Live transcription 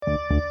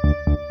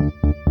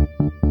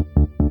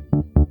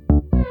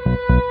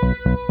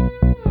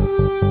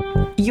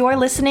You're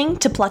listening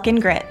to Pluck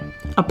and Grit,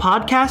 a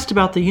podcast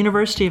about the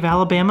University of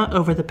Alabama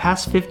over the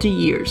past 50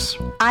 years.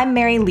 I'm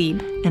Mary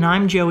Lieb. And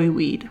I'm Joey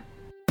Weed.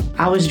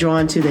 I was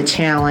drawn to the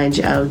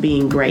challenge of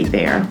being great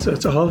there. So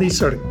it's all these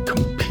sort of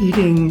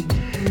competing,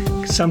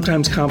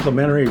 sometimes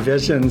complementary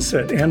visions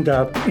that end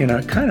up in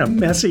a kind of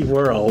messy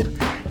world,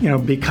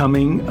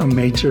 becoming a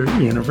major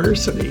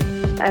university.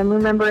 I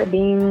remember it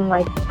being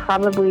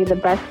probably the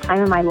best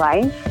time of my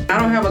life. I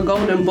don't have a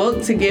golden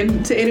book to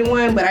give to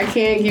anyone, but I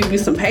can give you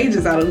some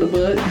pages out of the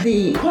book.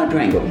 The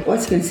quadrangle,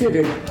 what's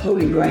considered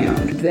holy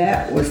ground,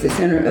 that was the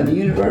center of the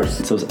universe.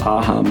 It's those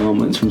aha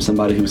moments from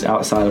somebody who's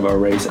outside of our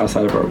race,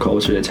 outside of our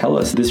culture, to tell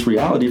us this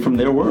reality from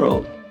their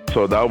world.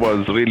 So that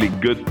was really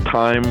good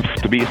time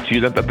to be a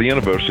student at the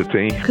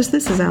university. Because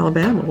this is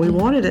Alabama. We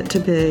wanted it to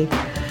be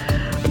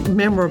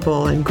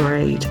memorable and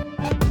great.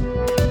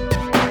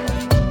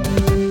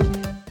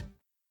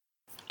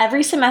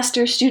 Every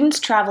semester, students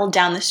travel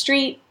down the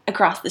street,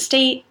 across the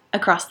state,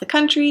 across the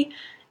country,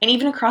 and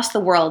even across the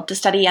world to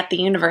study at the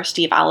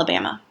University of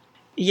Alabama.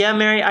 Yeah,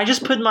 Mary, I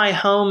just put my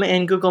home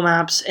in Google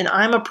Maps, and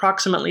I'm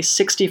approximately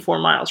 64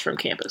 miles from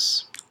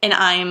campus. And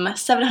I'm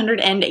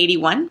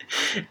 781.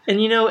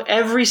 And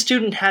every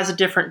student has a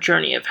different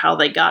journey of how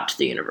they got to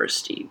the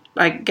university,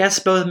 I guess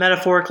both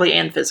metaphorically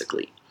and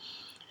physically.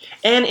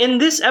 And in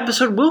this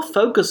episode, we'll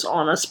focus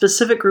on a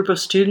specific group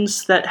of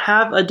students that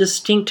have a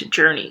distinct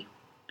journey.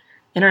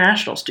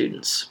 International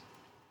students.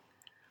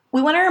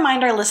 We want to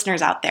remind our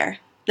listeners out there,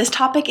 this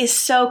topic is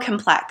so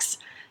complex.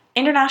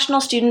 International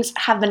students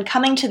have been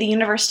coming to the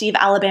University of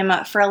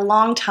Alabama for a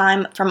long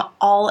time from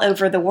all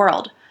over the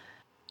world.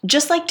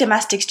 Just like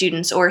domestic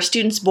students or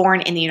students born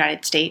in the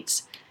United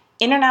States,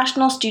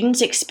 international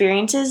students'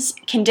 experiences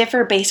can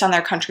differ based on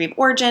their country of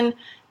origin,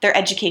 their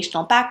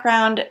educational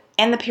background,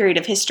 and the period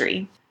of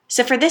history.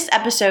 So for this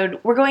episode,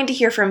 we're going to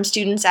hear from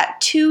students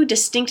at two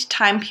distinct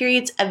time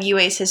periods of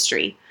UA's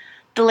history,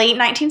 the late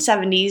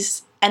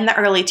 1970s and the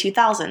early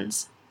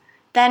 2000s.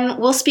 Then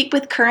we'll speak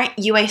with current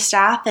UA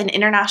staff and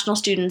international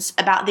students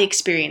about the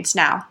experience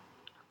now.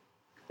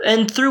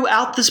 And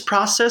throughout this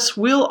process,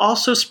 we'll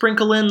also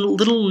sprinkle in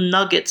little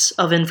nuggets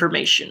of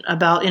information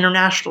about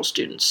international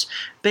students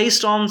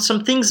based on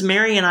some things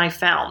Mary and I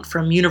found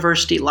from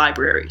university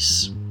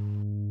libraries.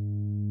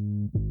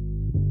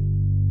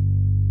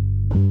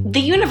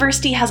 The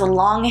university has a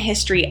long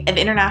history of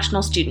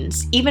international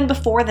students, even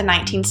before the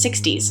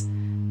 1960s.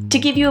 To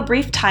give you a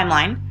brief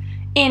timeline,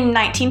 in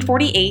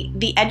 1948,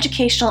 the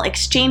Educational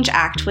Exchange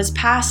Act was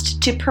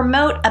passed to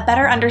promote a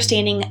better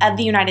understanding of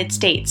the United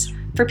States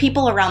for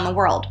people around the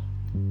world.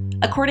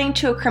 According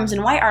to a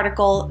Crimson White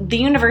article, the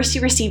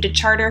university received a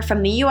charter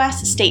from the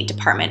U.S. State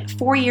Department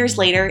 4 years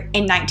later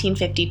in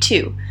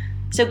 1952.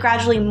 So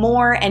gradually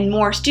more and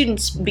more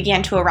students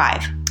began to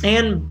arrive.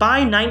 And by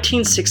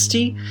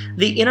 1960,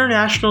 the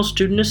International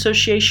Student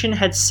Association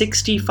had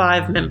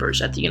 65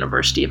 members at the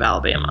University of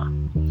Alabama.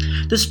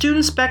 The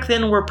students back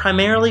then were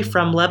primarily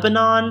from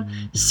Lebanon,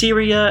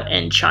 Syria,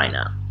 and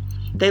China.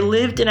 They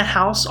lived in a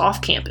house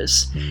off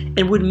campus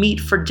and would meet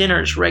for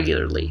dinners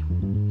regularly.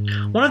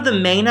 One of the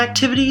main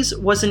activities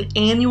was an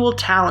annual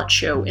talent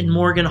show in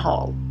Morgan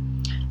Hall.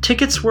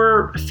 Tickets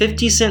were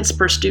 50 cents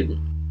per student.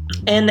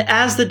 And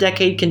as the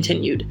decade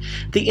continued,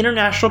 the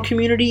international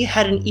community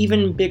had an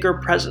even bigger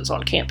presence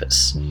on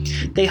campus.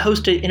 They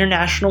hosted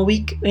International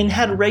Week and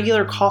had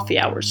regular coffee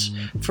hours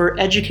for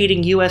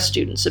educating U.S.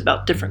 students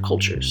about different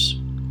cultures.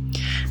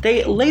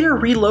 They later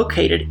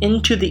relocated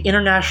into the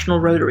International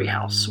Rotary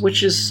House,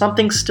 which is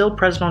something still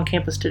present on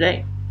campus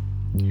today.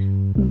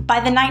 By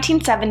the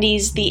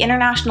 1970s, the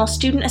International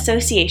Student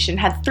Association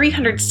had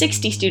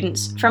 360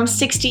 students from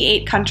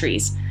 68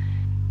 countries.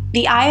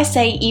 The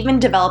ISA even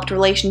developed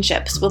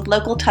relationships with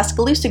local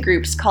Tuscaloosa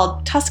groups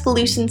called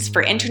Tuscaloosans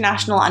for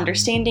International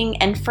Understanding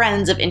and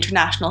Friends of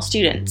International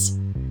Students.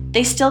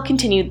 They still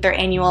continued their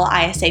annual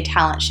ISA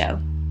talent show.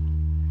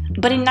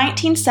 But in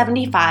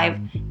 1975,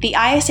 the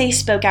ISA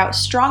spoke out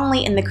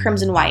strongly in the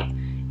Crimson White,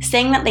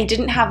 saying that they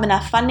didn't have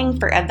enough funding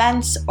for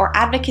events or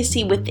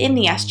advocacy within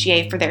the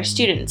SGA for their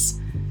students.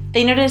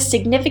 They noted a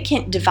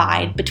significant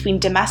divide between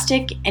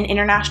domestic and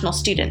international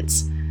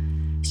students.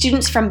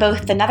 Students from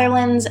both the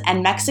Netherlands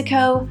and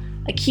Mexico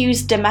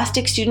accused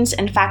domestic students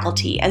and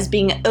faculty as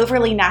being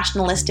overly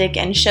nationalistic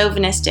and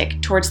chauvinistic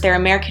towards their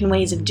American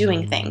ways of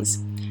doing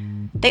things.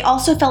 They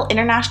also felt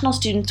international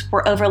students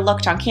were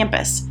overlooked on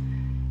campus.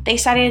 They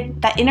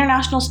cited that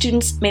international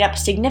students made up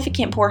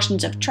significant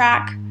portions of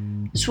track,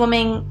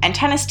 swimming, and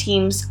tennis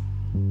teams,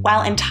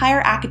 while entire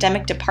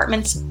academic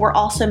departments were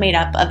also made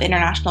up of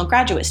international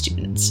graduate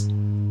students.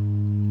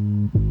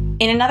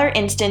 In another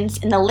instance,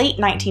 in the late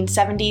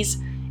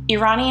 1970s,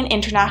 Iranian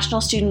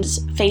international students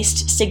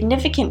faced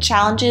significant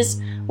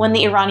challenges when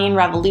the Iranian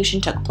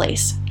Revolution took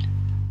place.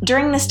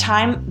 During this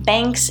time,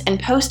 banks and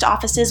post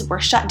offices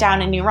were shut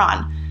down in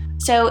Iran,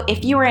 so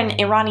if you were an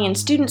Iranian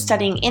student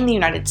studying in the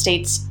United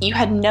States, you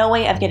had no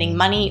way of getting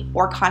money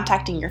or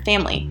contacting your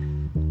family.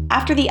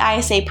 After the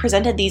ISA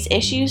presented these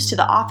issues to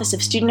the Office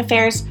of Student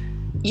Affairs,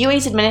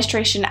 UA's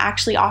administration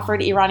actually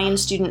offered Iranian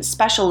students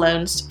special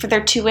loans for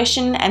their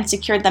tuition and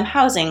secured them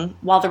housing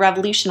while the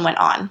revolution went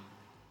on.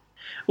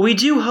 We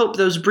do hope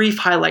those brief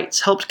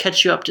highlights helped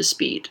catch you up to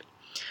speed.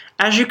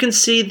 As you can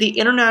see, the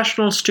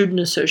International Student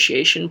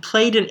Association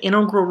played an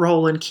integral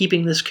role in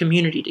keeping this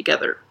community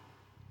together.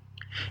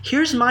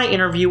 Here's my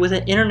interview with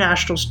an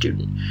international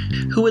student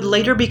who would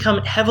later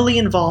become heavily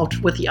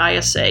involved with the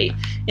ISA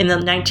in the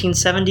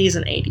 1970s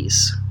and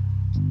 80s.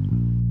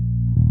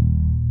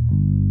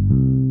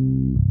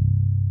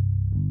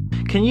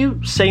 Can you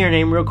say your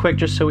name real quick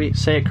just so we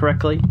say it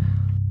correctly?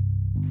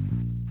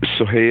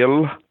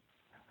 Suhail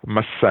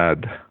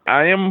Massad.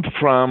 I am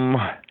from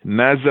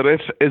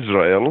Nazareth,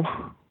 Israel,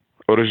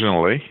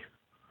 originally.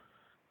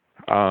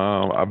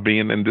 I've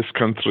been in this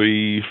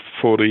country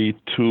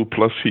 42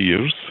 plus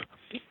years.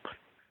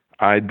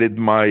 I did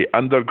my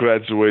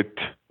undergraduate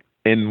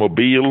in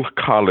Mobile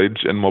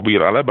College in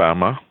Mobile,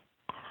 Alabama.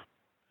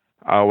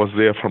 I was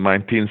there from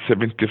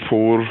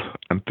 1974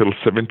 until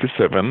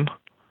 77.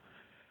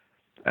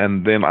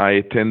 And then I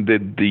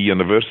attended the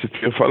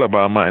University of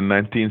Alabama in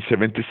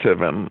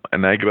 1977,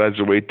 and I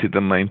graduated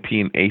in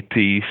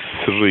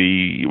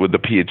 1983 with a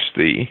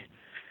PhD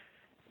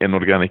in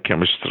organic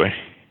chemistry.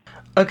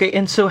 Okay,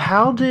 and so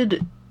how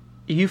did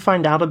you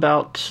find out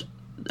about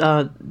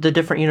the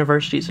different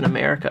universities in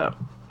America?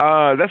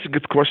 That's a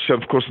good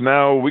question. Of course,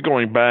 now we're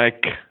going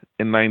back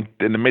in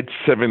the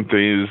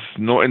mid-70s,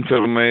 no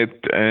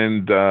internet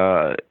and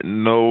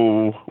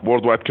no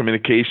worldwide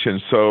communication.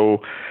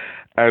 So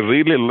I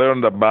really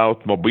learned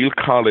about Mobile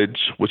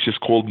College, which is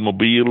called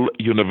Mobile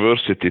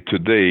University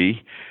today,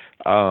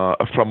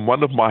 from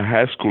one of my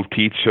high school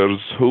teachers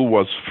who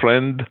was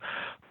friend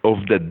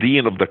of the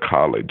dean of the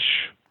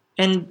college.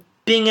 And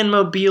being in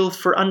Mobile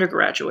for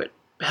undergraduate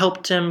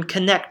helped him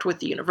connect with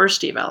the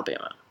University of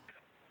Alabama.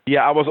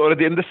 Yeah, I was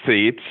already in the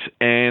States,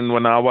 and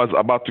when I was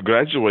about to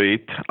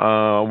graduate,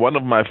 one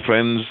of my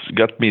friends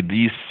got me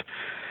these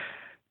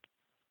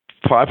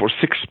 5 or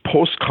 6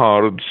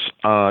 postcards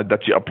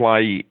that you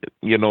apply,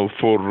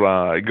 for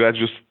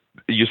graduate.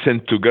 You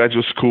send to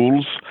graduate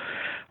schools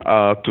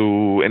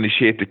to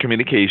initiate the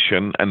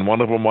communication, and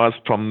one of them was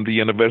from the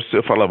University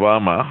of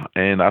Alabama,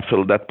 and I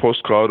filled that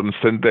postcard and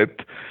sent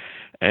it,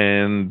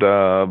 and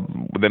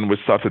then we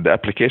started the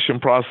application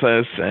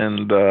process,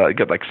 and I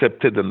got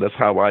accepted, and that's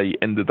how I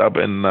ended up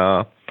in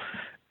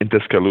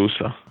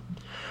Tuscaloosa.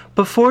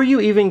 Before you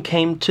even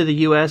came to the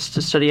U.S.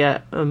 to study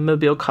at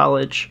Mobile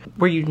College,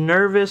 were you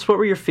nervous? What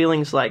were your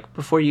feelings like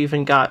before you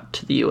even got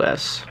to the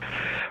U.S.?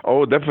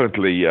 Oh,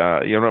 definitely.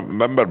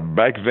 Remember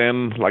back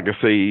then, like I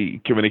say,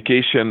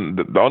 communication,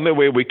 the only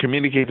way we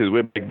communicated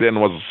way back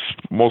then was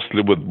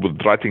mostly with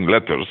writing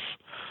letters,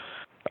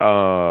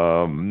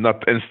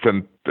 not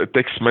instant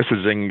text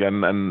messaging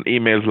and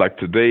emails like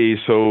today.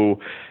 So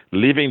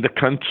leaving the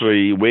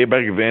country way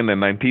back then in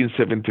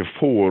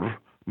 1974,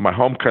 my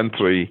home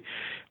country,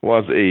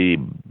 was a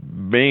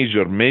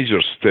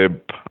major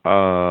step.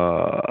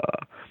 I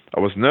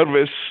was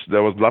nervous.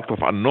 There was a lot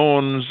of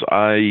unknowns.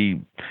 I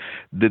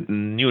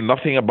knew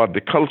nothing about the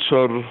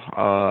culture,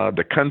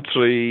 the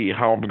country,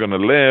 how I'm going to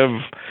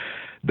live,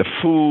 the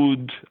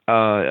food.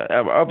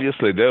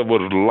 Obviously, there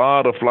were a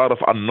lot of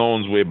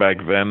unknowns way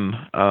back then.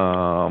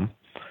 I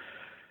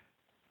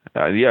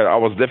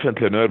was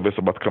definitely nervous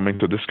about coming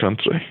to this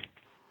country.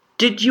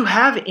 Did you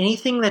have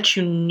anything that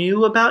you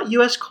knew about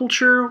U.S.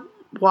 culture?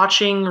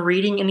 Watching,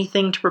 reading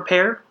anything to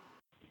prepare?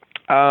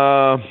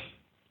 Not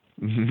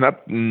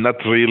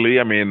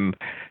really. I mean,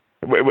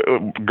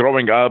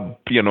 growing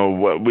up,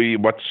 we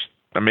watched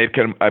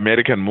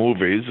American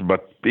movies,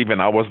 but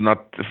even I was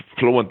not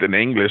fluent in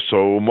English,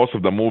 so most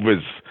of the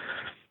movies,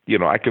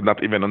 I could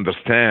not even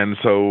understand.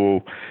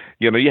 So,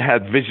 you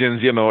had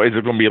visions. Is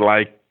it going to be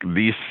like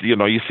these? You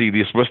see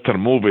these Western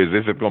movies.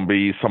 Is it going to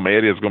be some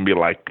areas going to be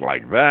like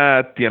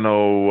that?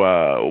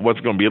 What's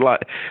going to be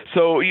like?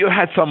 So you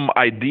had some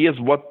ideas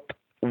what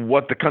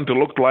the country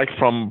looked like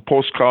from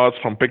postcards,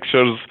 from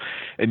pictures,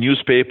 and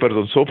newspapers,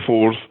 and so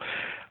forth.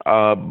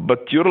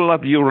 But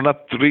you're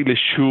not really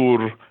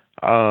sure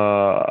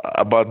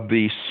about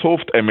the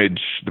soft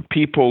image, the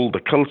people, the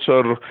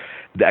culture,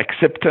 the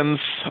acceptance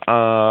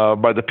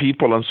by the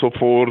people, and so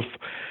forth.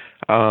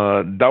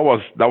 That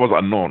was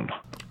unknown.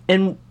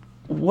 And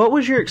what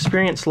was your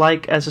experience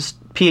like as a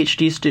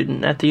PhD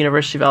student at the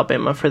University of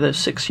Alabama for those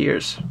 6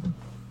 years?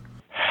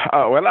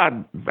 Well, I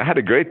had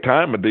a great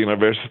time at the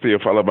University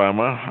of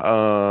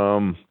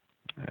Alabama.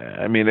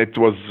 It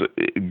was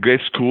a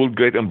great school,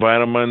 great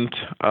environment.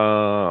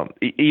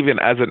 Even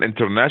as an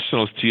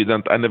international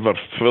student, I never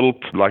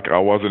felt like I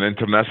was an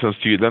international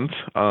student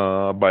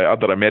by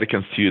other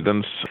American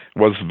students. It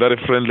was a very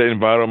friendly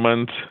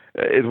environment.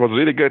 It was a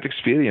really great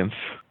experience.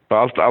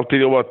 But I'll tell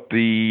you what,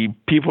 the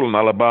people in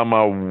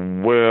Alabama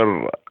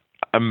were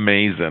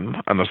amazing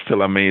and are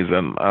still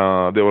amazing.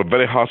 They were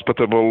very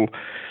hospitable.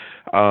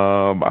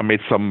 I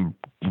made some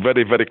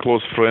very, very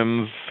close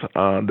friends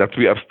that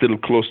we are still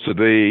close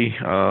today.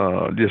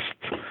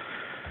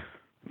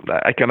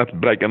 I cannot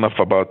brag enough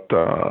about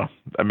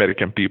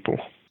American people.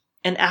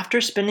 And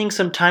after spending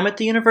some time at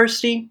the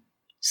university,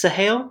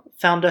 Sahel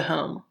found a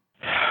home.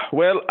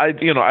 Well, I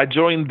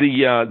joined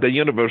the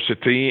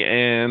university,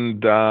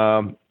 and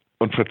on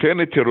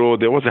Fraternity Road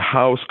there was a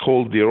house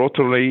called the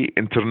Rotary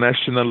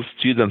International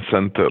Student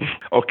Center.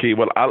 Okay,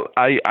 well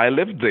I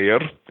lived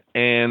there,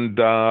 and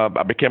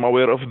I became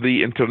aware of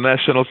the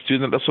International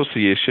Student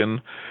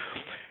Association.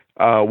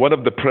 One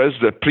of the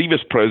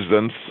previous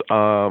presidents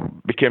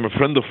became a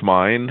friend of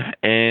mine,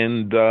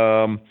 and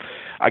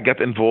I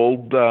got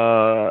involved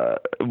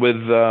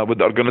with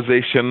the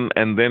organization,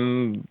 and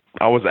then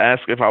I was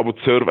asked if I would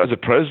serve as a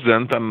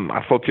president, and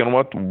I thought, you know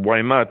what,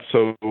 why not?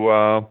 So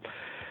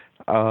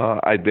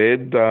I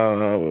did.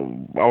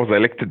 I was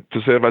elected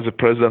to serve as a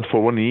president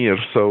for 1 year,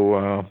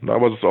 so that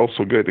was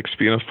also a great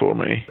experience for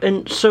me.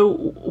 And so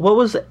what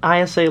was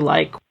ISA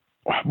like?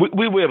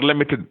 We were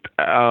limited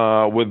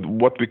with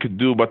what we could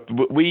do, but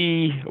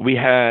we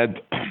had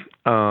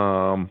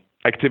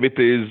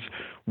activities.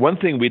 One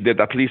thing we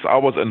did, at least I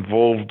was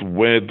involved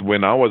with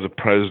when I was a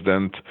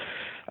president,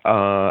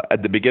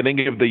 at the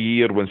beginning of the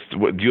year,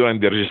 during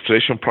the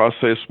registration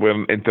process,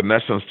 when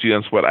international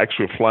students were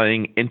actually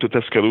flying into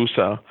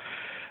Tuscaloosa,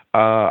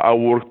 I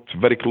worked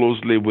very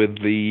closely with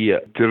the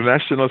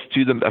International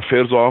Student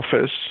Affairs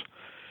Office,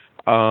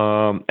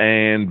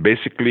 and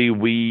basically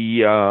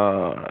we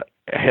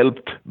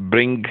helped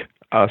bring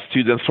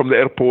students from the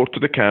airport to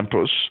the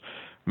campus.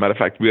 Matter of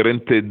fact, we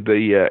rented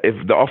if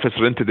the office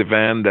rented a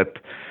van that,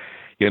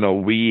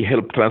 we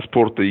helped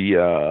transport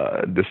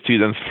the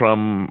students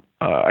from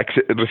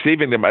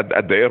receiving them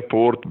at the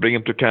airport, bring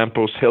them to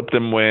campus, help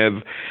them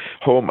with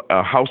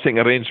housing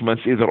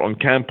arrangements, either on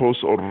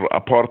campus or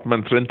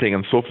apartment renting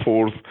and so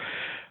forth.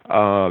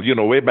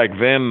 Way back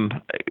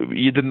then,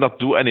 you did not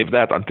do any of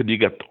that until you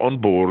got on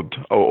board,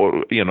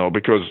 or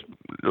because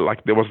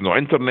there was no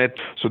internet.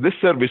 So this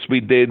service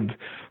we did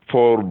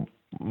for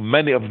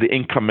many of the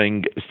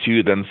incoming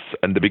students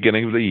in the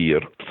beginning of the year.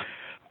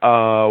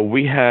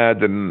 We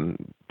had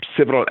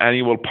several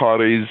annual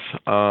parties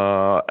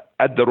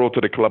at the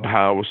Rotary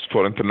Clubhouse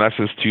for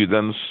international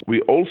students. We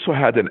also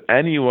had an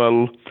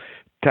annual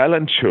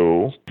talent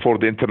show for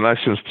the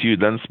international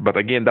students, but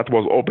again, that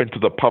was open to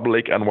the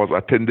public and was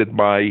attended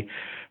by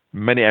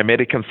many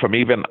Americans from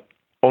even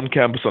on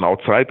campus and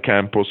outside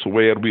campus,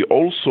 where we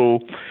also,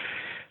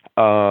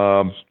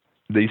 the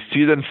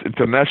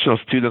international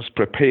students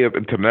prepared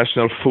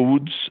international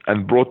foods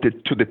and brought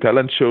it to the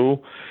talent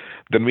show.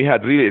 Then we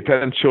had really a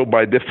talent show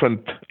by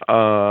different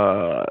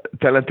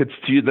talented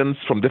students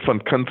from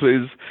different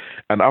countries.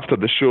 And after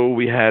the show,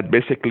 we had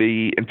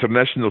basically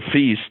international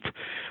feast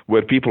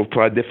where people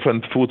tried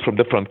different food from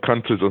different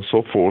countries and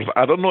so forth.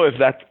 I don't know if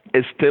that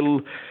is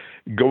still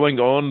going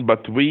on,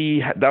 but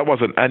that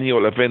was an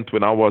annual event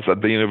when I was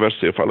at the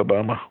University of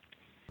Alabama.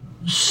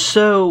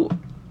 So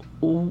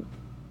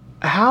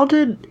how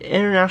did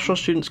international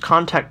students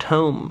contact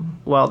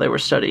home while they were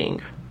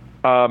studying?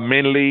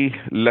 Mainly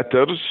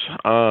letters,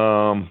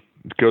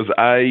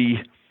 because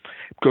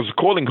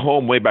calling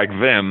home way back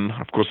then,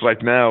 of course, right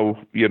now,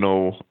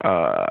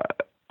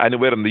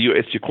 anywhere in the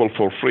U.S. you call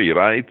for free,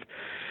 right?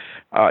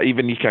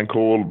 Even you can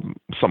call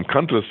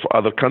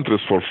other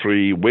countries for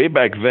free. Way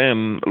back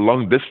then,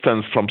 long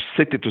distance from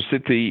city to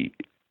city,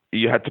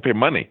 you had to pay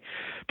money.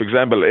 For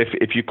example,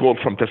 if you called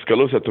from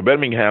Tuscaloosa to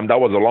Birmingham,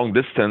 that was a long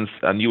distance,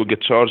 and you would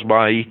get charged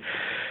by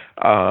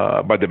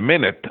the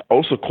minute.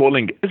 Also,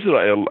 calling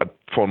Israel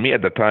for me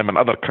at the time and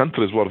other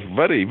countries was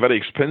very, very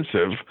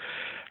expensive.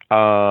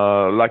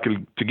 Like,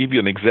 to give you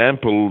an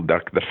example,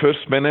 the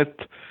first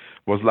minute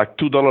was like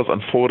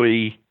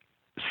 $2.40,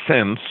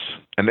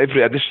 and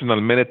every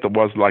additional minute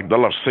was like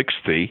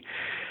 $1.60.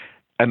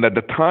 And at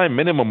the time,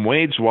 minimum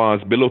wage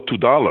was below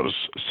 $2.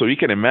 So you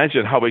can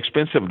imagine how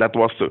expensive that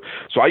was.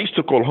 So I used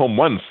to call home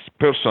once,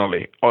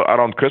 personally,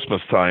 around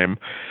Christmas time.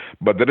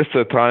 But the rest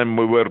of the time,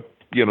 we were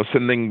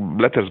sending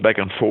letters back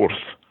and forth.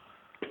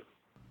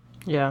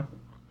 Yeah.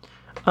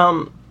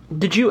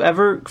 Did you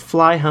ever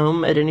fly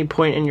home at any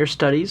point in your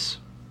studies?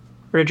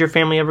 Or did your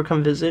family ever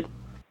come visit?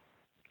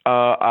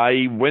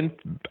 I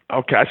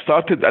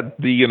started at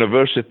the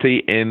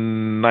university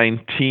in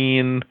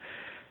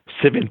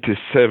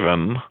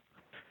 1977.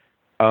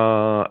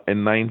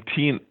 In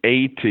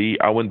 1980,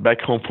 I went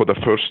back home for the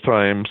first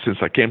time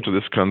since I came to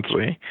this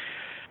country.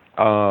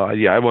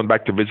 I went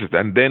back to visit.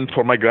 And then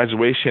for my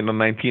graduation in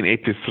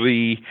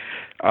 1983,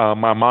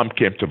 my mom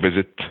came to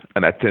visit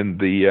and attend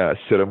the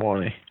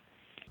ceremony.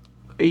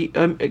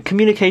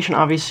 Communication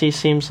obviously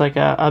seems like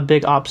a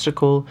big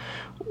obstacle.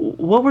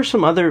 What were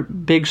some other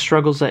big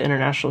struggles that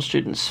international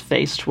students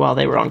faced while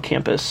they were on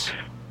campus?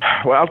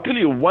 Well, I'll tell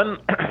you one.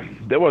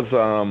 There was,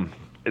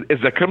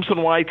 is the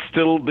Crimson White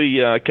still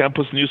the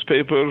campus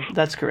newspaper?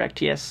 That's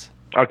correct, yes.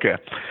 Okay.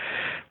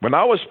 When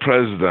I was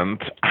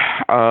president,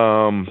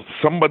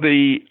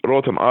 somebody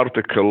wrote an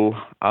article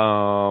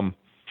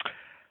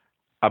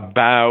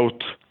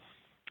about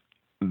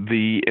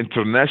the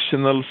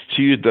international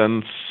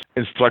students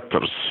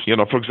instructors.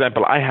 For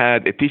example, I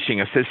had a teaching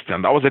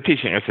assistant. I was a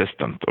teaching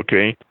assistant,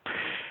 okay?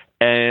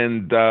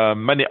 And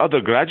many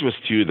other graduate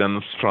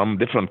students from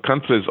different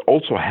countries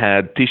also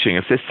had teaching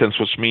assistants,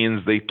 which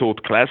means they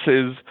taught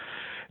classes,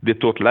 they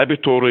taught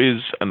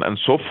laboratories, and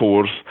so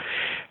forth.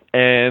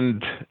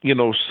 And,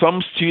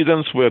 some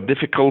students were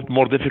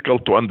more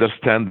difficult to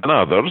understand than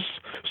others.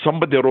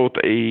 Somebody wrote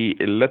a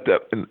letter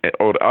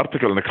or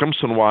article in the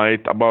Crimson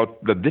White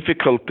about the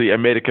difficulty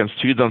American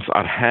students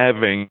are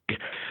having,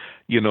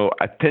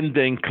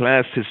 attending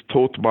classes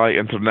taught by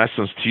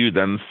international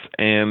students.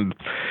 And,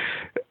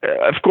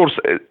 of course,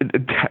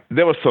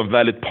 there were some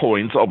valid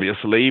points,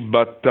 obviously,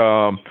 but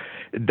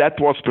that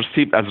was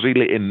perceived as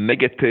really a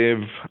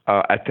negative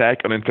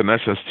attack on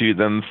international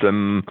students.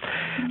 And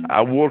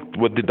I worked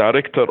with the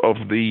director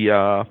of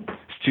the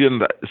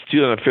Student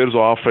Affairs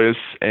Office,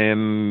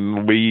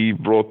 and we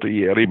wrote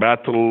a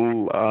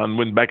rebuttal and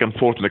went back and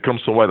forth in the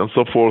Crimson White and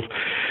so forth.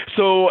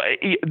 So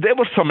there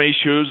were some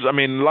issues. I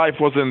mean, life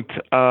wasn't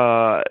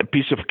a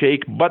piece of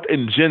cake, but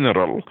in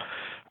general,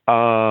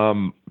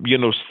 international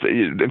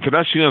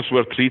students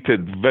were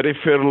treated very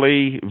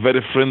fairly,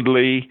 very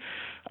friendly.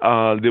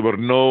 There were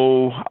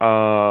no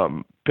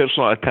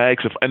personal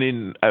attacks of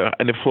any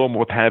form,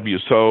 what have you.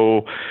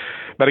 So,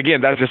 but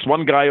again, that's just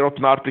one guy wrote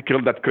an article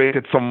that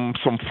created some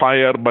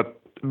fire. But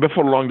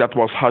before long, that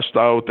was hushed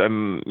out,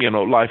 and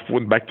life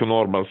went back to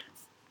normal.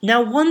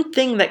 Now, one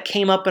thing that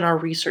came up in our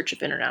research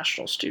of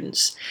international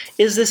students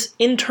is this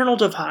internal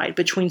divide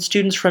between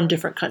students from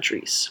different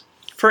countries.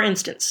 For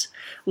instance,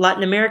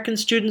 Latin American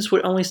students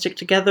would only stick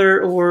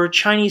together, or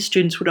Chinese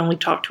students would only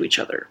talk to each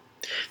other.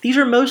 These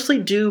are mostly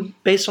due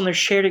based on their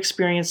shared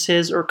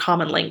experiences or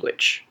common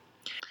language.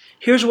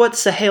 Here's what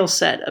Sahel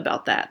said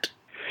about that.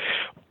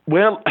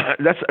 Well,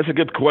 that's a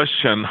good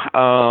question.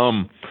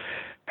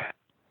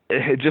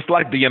 Just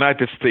like the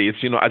United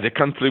States, as a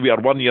country, we are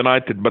one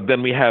united, but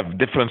then we have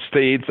different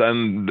states,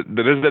 and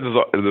the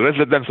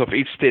residents of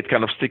each state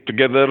kind of stick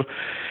together.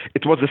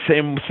 It was the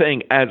same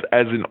thing as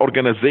an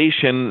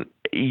organization.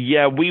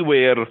 Yeah, we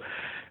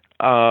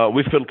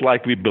felt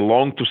like we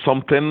belonged to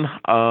something,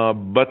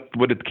 but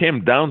when it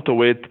came down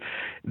to it,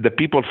 the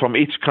people from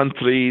each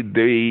country,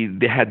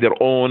 they had their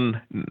own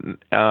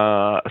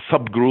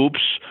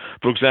subgroups.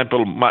 For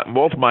example,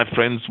 both my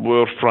friends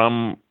were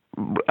from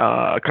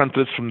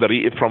countries from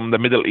the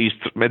Middle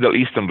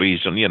Eastern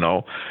region,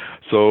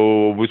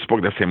 So we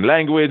spoke the same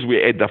language, we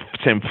ate the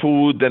same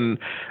food, and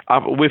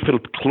we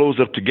felt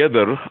closer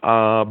together.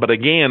 But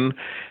again,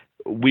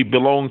 we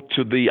belong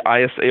to the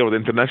ISA, or the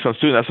International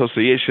Student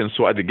Association,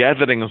 so at the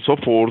gathering and so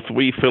forth,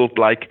 we felt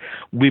like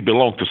we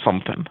belong to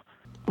something.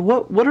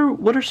 What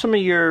are some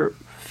of your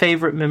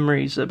favorite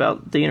memories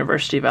about the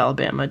University of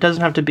Alabama? It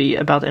doesn't have to be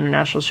about the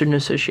International Student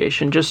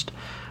Association. Just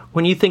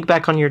when you think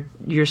back on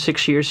your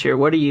 6 years here,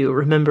 what do you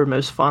remember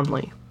most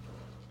fondly?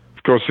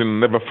 Of course, you'll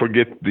never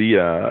forget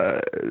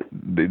the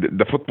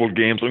football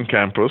games on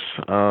campus.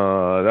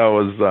 That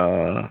was.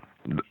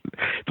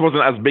 It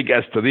wasn't as big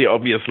as today,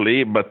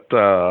 obviously, but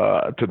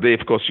today,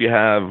 of course, you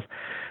have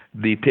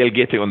the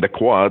tailgating on the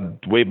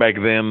quad. Way back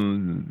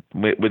then,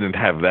 we didn't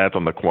have that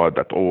on the quad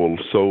at all.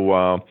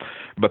 So,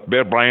 but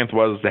Bear Bryant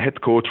was the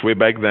head coach way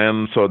back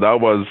then, so that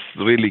was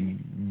really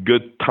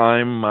good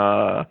time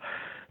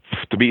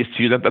to be a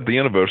student at the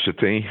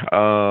university.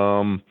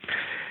 I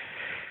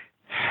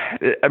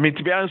mean,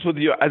 to be honest with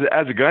you,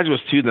 as a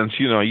graduate student,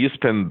 you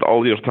spend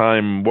all your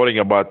time worrying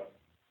about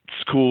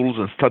schools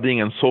and studying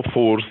and so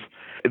forth.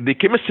 The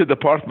chemistry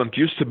department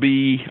used to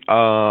be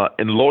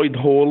in Lloyd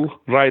Hall,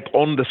 right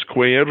on the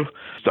square,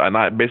 and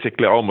I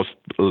basically almost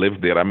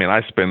lived there. I mean,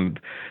 I spent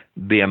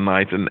day and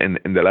night in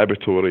the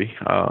laboratory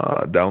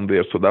down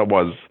there, so that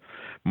was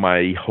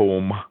my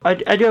home.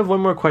 I do have one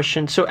more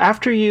question. So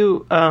after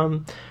you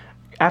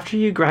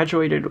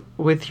graduated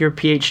with your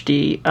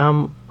PhD,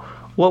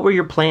 what were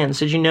your plans?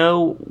 Did you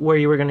know where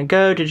you were going to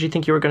go? Did you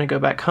think you were going to go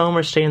back home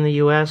or stay in the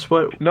U.S.?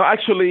 No,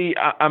 actually,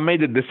 I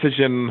made a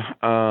decision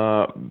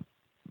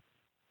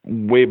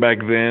way back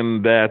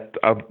then that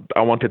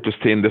I wanted to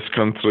stay in this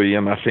country,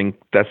 and I think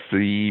that's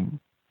the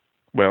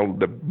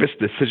best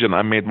decision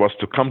I made was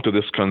to come to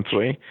this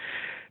country.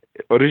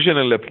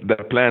 Originally, the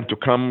plan to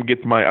come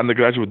get my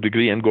undergraduate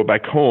degree and go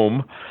back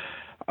home.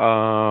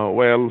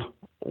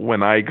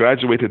 When I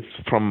graduated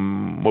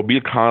from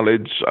Mobile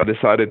College, I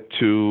decided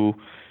to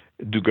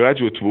do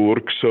graduate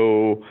work.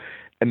 So,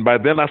 and by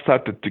then I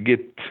started to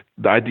get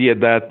the idea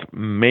that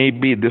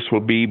maybe this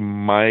will be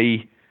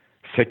my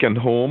second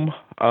home.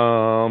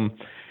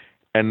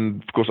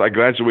 And of course, I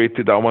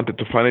graduated. I wanted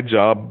to find a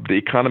job. The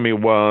economy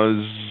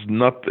was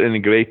not in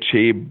great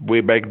shape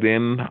way back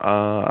then.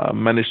 I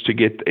managed to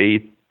get a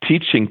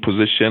teaching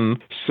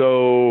position.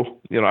 So,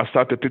 I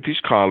started to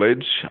teach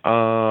college.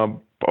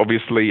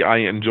 Obviously, I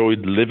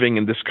enjoyed living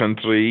in this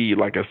country.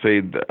 Like I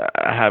said,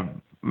 I have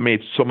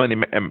made so many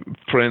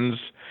friends,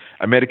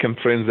 American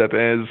friends, that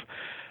is.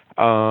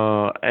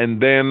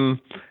 And then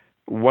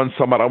one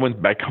summer I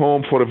went back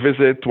home for a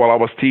visit while I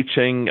was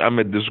teaching. I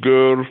met this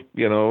girl,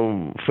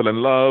 fell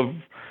in love.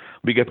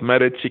 We got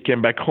married. She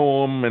came back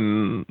home,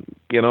 and,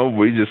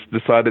 we just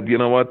decided,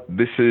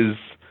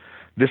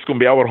 this can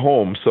be our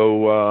home.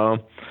 So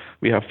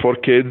We have 4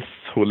 kids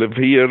who live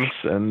here,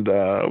 and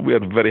we are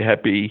very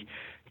happy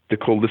to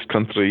call this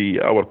country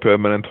our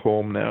permanent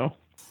home now.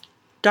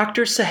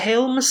 Dr.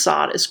 Sahel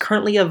Masad is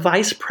currently a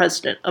vice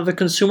president of a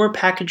consumer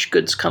packaged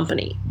goods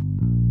company.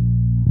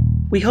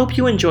 We hope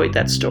you enjoyed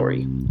that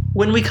story.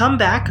 When we come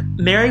back,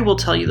 Mary will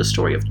tell you the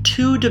story of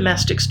 2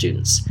 domestic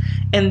students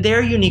and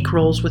their unique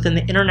roles within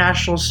the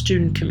international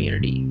student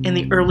community in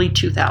the early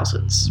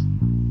 2000s.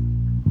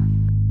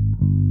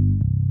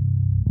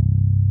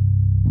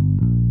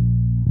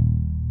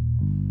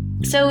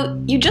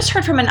 So, you just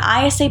heard from an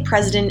ISA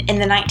president in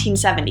the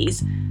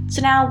 1970s.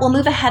 So now we'll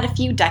move ahead a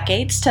few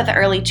decades to the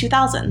early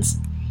 2000s.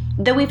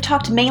 Though we've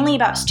talked mainly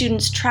about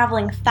students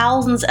traveling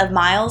thousands of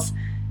miles,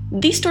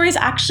 these stories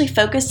actually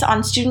focus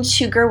on students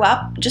who grew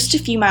up just a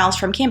few miles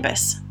from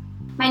campus.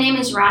 My name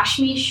is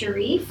Rashmi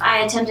Sharif. I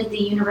attended the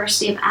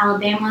University of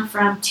Alabama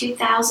from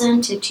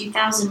 2000 to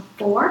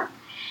 2004,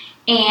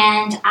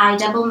 and I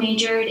double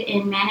majored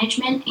in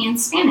management and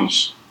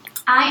Spanish.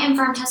 I am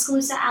from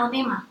Tuscaloosa,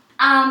 Alabama.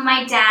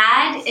 My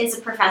dad is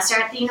a professor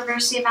at the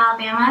University of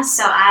Alabama,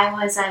 so I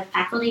was a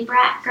faculty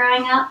brat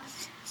growing up.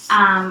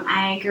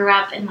 I grew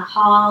up in the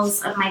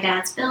halls of my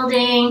dad's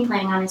building,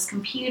 playing on his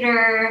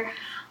computer,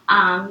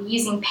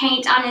 using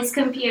paint on his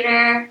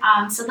computer.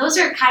 So those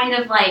are kind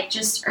of like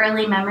just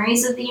early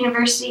memories of the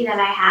university that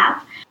I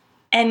have.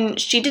 And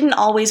she didn't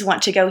always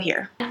want to go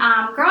here.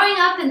 Growing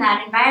up in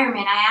that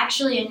environment, I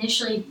actually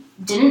initially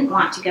didn't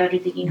want to go to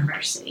the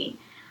university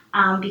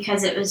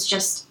because it was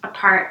just a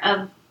part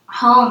of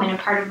home and a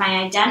part of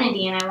my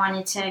identity, and I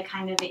wanted to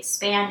kind of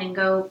expand and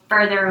go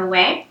further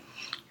away.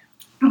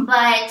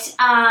 But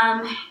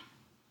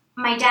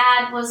my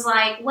dad was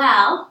like,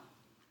 well,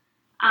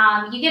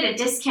 you get a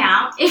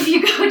discount if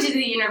you go to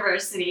the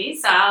university.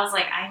 So I was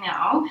like, I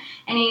know.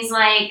 And he's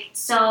like,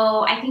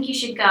 so I think you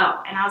should go.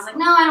 And I was like,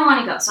 no, I don't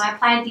want to go. So I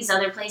applied these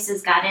other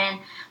places, got in,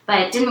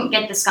 but didn't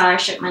get the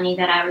scholarship money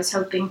that I was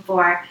hoping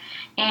for.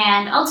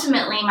 And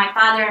ultimately, my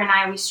father and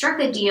I, we struck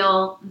a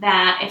deal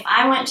that if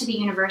I went to the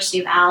University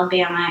of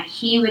Alabama,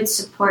 he would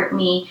support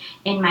me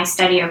in my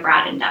study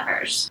abroad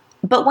endeavors.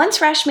 But once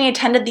Rashmi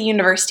attended the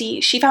university,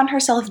 she found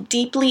herself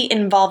deeply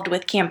involved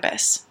with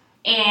campus.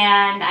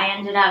 And I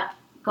ended up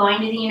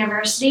going to the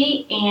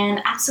university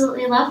and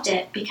absolutely loved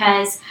it,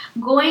 because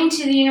going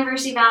to the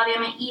University of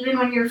Alabama, even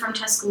when you're from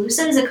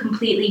Tuscaloosa, is a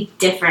completely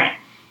different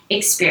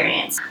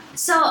experience.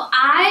 So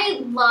I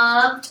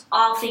loved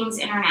all things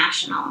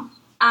international.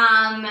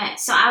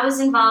 So I was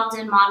involved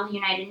in Model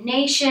United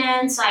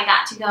Nations, so I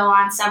got to go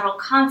on several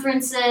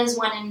conferences,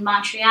 one in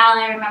Montreal,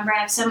 I remember. I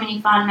have so many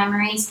fond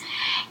memories.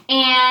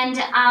 And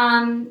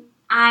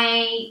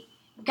I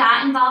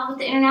got involved with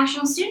the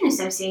International Student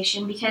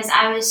Association because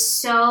I was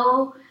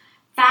so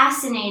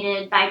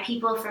fascinated by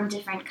people from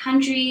different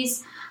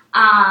countries.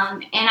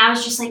 And I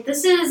was just like,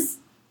 this is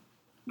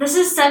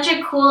such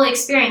a cool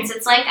experience.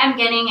 It's like I'm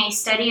getting a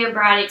study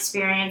abroad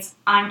experience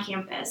on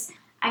campus.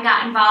 I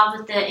got involved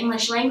with the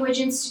English Language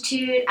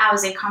Institute. I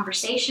was a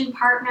conversation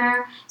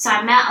partner, so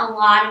I met a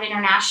lot of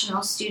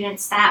international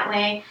students that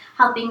way,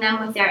 helping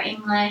them with their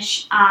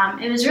English.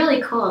 It was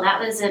really cool. That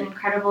was an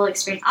incredible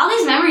experience. All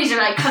these memories are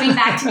like coming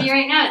back to me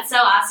right now. It's so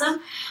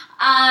awesome.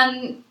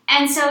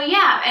 And so,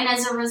 yeah, and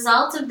as a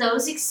result of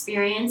those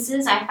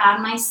experiences, I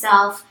found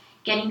myself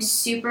getting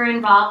super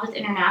involved with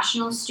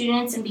international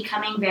students and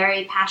becoming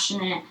very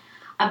passionate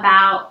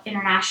about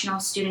international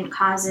student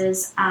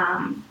causes.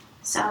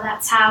 So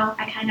that's how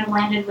I kind of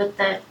landed with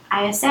the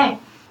ISA.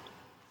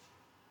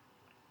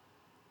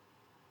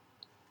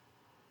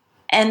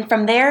 And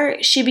from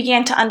there, she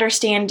began to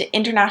understand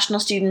international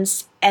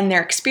students and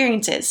their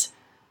experiences.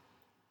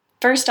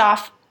 First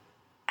off,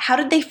 how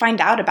did they find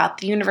out about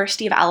the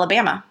University of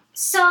Alabama?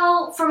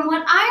 So from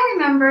what I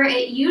remember,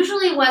 it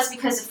usually was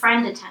because a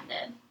friend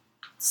attended.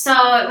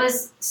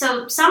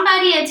 So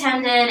somebody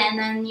attended, and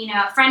then,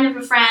 a friend of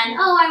a friend,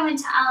 oh, I went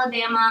to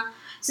Alabama.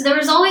 So there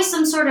was always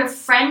some sort of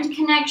friend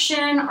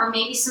connection or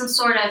maybe some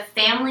sort of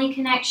family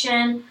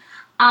connection.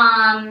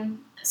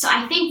 So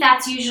I think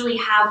that's usually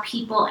how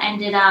people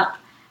ended up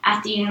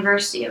at the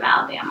University of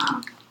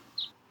Alabama.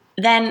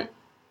 Then,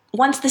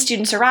 once the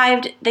students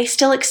arrived, they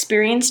still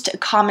experienced a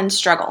common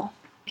struggle.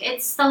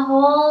 It's the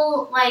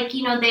whole,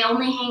 they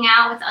only hang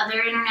out with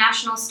other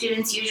international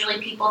students, usually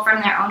people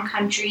from their own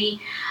country.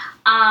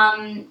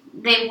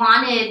 They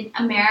wanted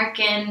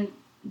American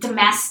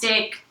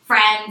domestic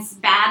friends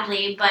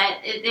badly, but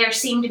there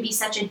seemed to be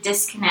such a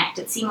disconnect.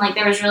 It seemed like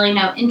there was really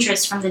no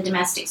interest from the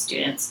domestic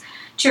students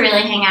to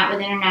really hang out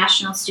with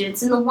international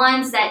students. And the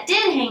ones that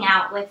did hang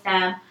out with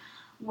them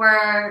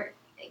were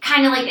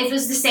kind of like it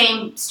was the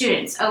same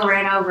students over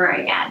and over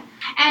again.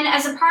 And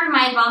as a part of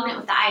my involvement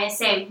with the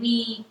ISA,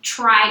 we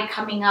tried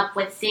coming up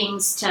with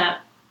things to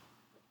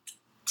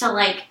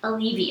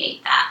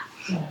alleviate that.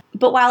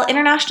 But while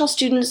international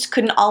students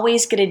couldn't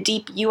always get a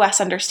deep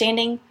U.S.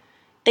 understanding,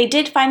 they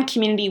did find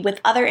community with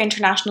other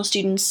international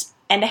students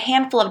and a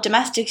handful of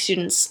domestic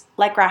students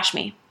like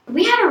Rashmi.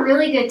 We had a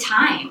really good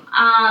time.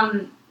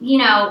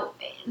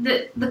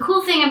 The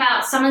cool thing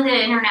about some of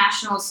the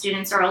international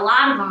students, or a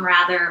lot of them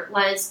rather,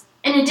 was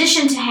in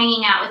addition to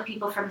hanging out with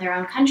people from their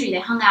own country, they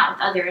hung out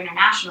with other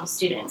international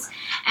students.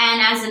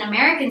 And as an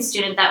American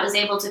student that was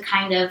able to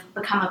kind of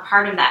become a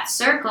part of that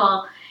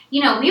circle,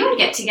 we would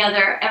get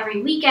together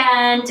every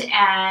weekend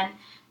and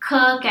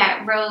cook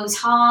at Rose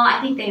Hall. I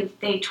think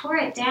they tore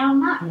it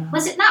down.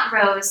 Was it not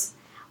Rose?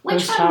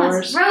 Which Rose one Towers?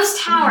 was it? Rose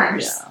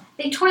Towers. Yeah.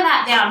 They tore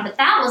that down, but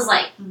that was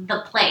like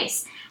the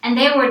place. And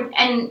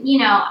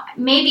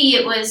maybe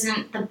it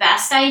wasn't the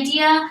best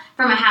idea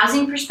from a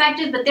housing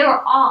perspective, but they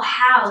were all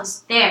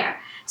housed there.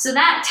 So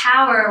that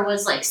tower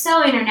was like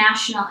so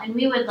international, and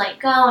we would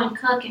like go and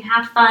cook and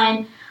have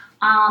fun.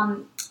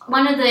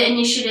 One of the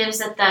initiatives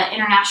that the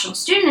International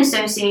Student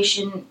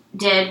Association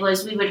did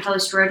was we would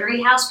host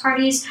Rotary House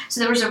parties. So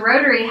there was a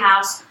Rotary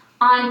House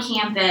on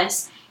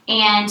campus,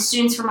 and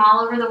students from all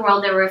over the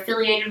world that were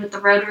affiliated with the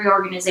Rotary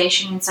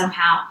organization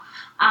somehow,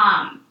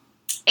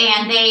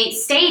 and they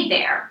stayed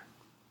there.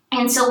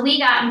 And so we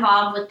got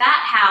involved with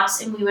that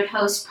house, and we would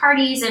host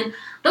parties, and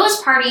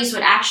those parties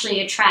would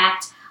actually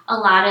attract a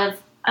lot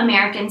of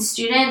American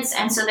students,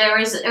 and so there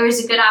was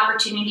a good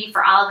opportunity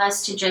for all of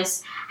us to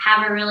just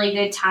have a really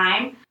good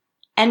time.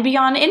 And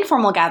beyond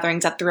informal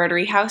gatherings at the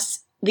Rotary House,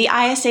 the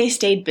ISA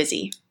stayed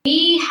busy.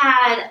 We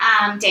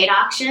had date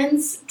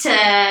auctions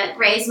to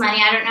raise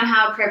money. I don't know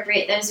how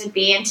appropriate those would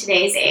be in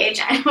today's age.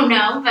 I don't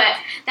know, but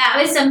that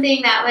was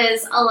something that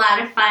was a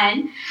lot of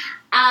fun.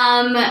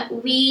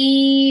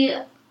 We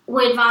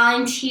would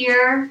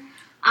volunteer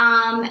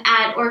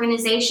at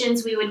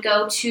organizations. We would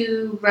go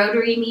to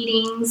Rotary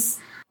meetings.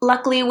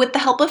 Luckily, with the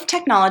help of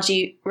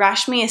technology,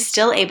 Rashmi is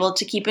still able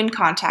to keep in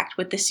contact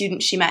with the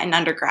students she met in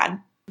undergrad.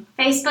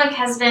 Facebook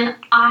has been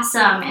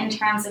awesome in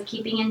terms of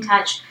keeping in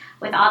touch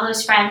with all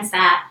those friends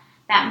that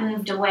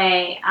moved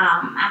away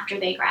after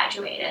they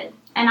graduated.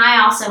 And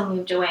I also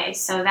moved away,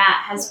 so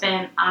that has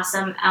been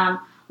awesome.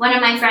 One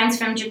of my friends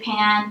from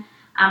Japan,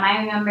 I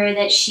remember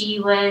that she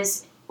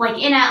was like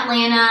in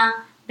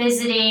Atlanta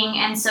visiting,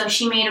 and so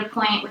she made a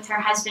point with her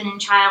husband and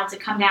child to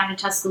come down to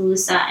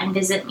Tuscaloosa and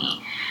visit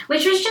me,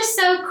 which was just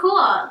so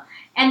cool.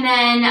 And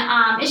then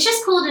it's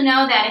just cool to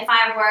know that if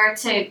I were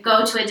to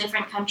go to a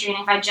different country,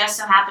 and if I just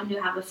so happen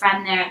to have a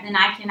friend there, then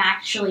I can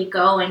actually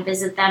go and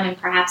visit them and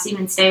perhaps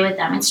even stay with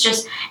them. It's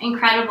just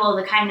incredible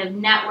the kind of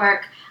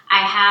network I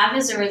have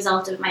as a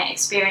result of my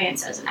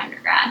experience as an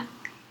undergrad.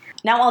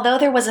 Now, although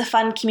there was a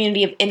fun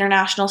community of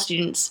international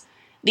students,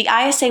 the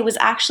ISA was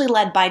actually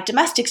led by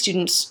domestic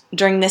students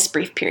during this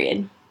brief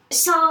period.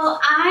 So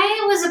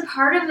I was a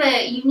part of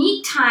a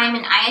unique time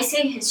in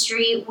ISA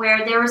history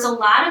where there was a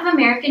lot of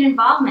American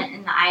involvement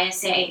in the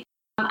ISA.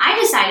 I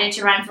decided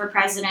to run for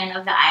president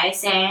of the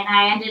ISA, and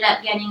I ended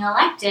up getting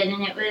elected,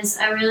 and it was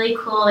a really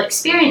cool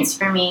experience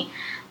for me.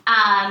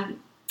 And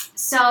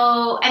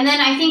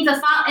then I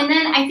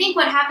think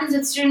what happens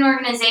with student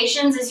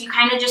organizations is you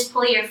kind of just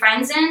pull your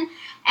friends in,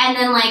 and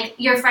then like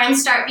your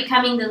friends start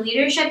becoming the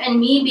leadership.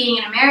 And me being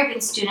an American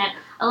student,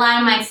 a lot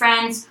of my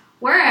friends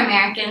were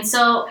American,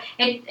 so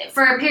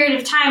for a period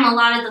of time, a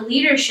lot of the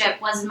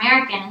leadership was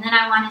American. And then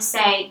I want to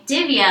say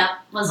Divya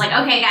was like,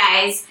 okay,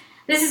 guys,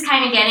 this is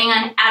kind of getting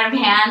out of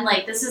hand.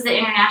 Like, this is the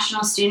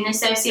International Student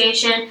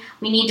Association.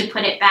 We need to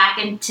put it back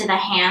into the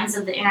hands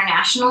of the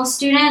international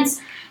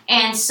students.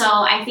 And so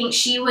I think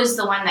she was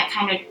the one that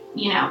kind of,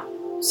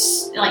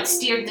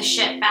 steered the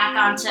ship back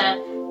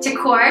onto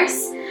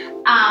course.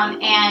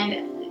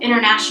 And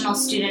international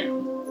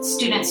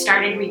students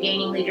started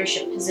regaining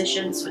leadership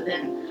positions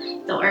within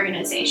the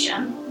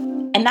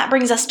organization. And that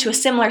brings us to a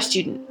similar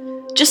student,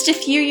 just a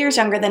few years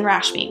younger than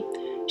Rashmi.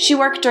 She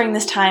worked during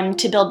this time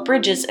to build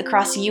bridges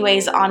across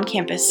UA's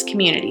on-campus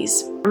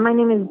communities. My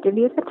name is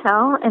Divya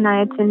Patel, and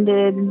I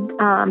attended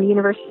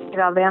University of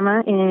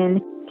Alabama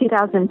in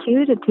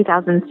 2002 to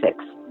 2006.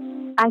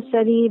 I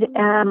studied,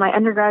 my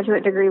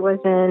undergraduate degree was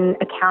in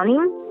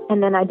accounting,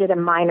 and then I did a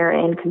minor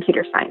in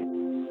computer science.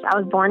 I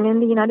was born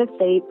in the United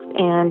States,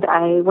 and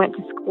I went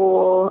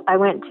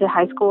to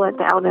high school at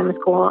the Alabama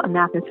School of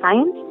Math and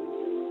Science,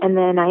 and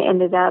then I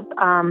ended up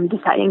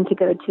deciding to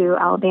go to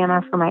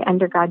Alabama for my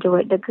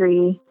undergraduate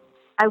degree.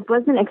 I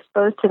wasn't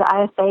exposed to the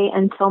ISA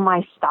until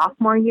my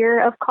sophomore year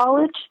of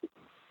college,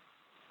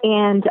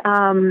 and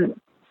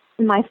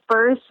my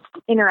first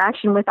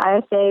interaction with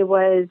ISA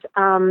was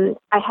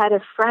I had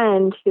a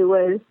friend who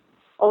was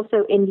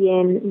also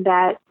Indian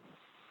that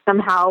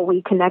somehow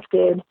we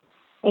connected.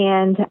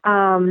 And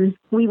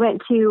we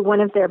went to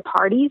one of their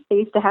parties. They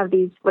used to have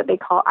these, what they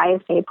call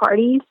ISA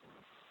parties.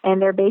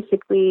 And they're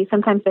basically,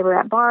 sometimes they were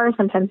at bars,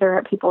 sometimes they were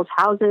at people's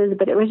houses,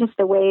 but it was just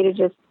a way to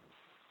just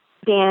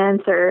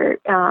dance or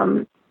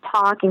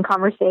talk and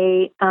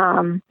conversate.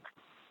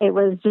 It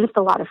was just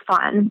a lot of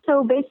fun.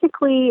 So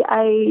basically,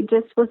 I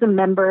just was a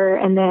member,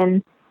 and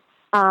then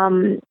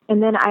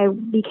I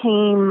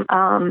became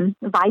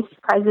vice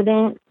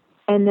president,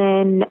 and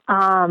then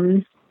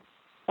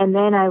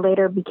I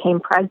later became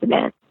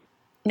president.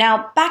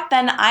 Now, back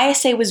then,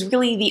 ISA was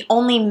really the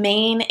only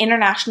main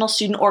international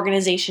student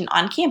organization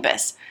on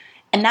campus,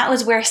 and that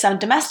was where some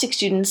domestic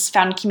students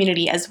found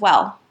community as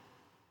well.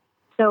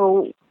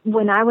 So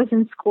when I was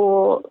in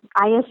school,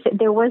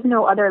 there was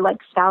no other like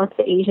South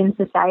Asian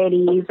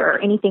societies or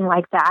anything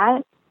like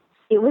that.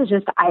 It was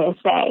just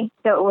ISA.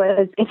 So it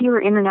was, if you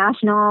were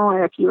international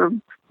or if you were,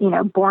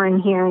 born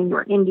here and you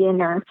were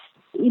Indian or,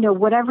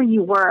 whatever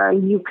you were,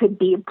 you could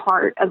be a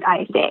part of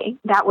ISA.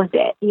 That was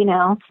it,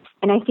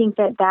 And I think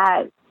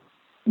that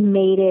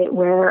made it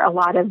where a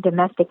lot of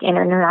domestic and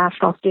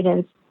international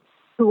students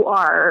who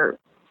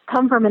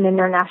come from an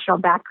international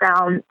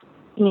background,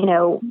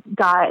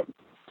 got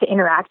to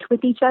interact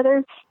with each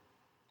other.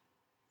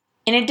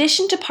 In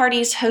addition to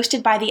parties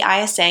hosted by the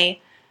ISA,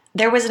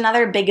 there was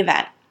another big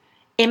event.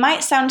 It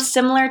might sound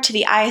similar to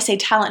the ISA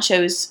talent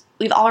shows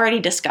we've already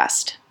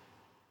discussed.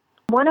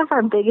 One of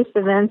our biggest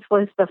events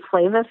was the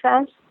Flava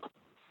Fest.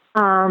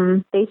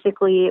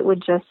 Basically, it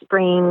would just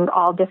bring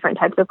all different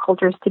types of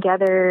cultures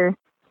together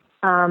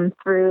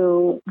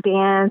through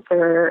dance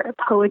or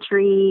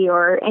poetry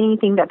or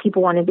anything that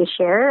people wanted to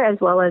share, as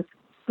well as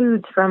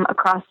foods from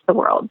across the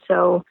world.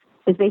 So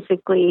it's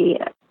basically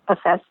a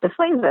fest of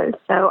flavors.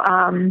 So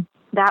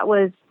that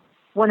was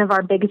one of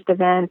our biggest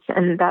events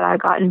and that I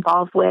got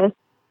involved with.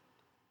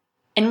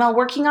 And while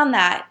working on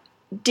that,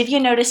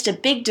 Divya noticed a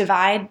big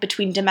divide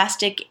between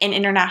domestic and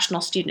international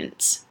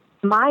students.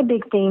 My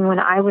big thing when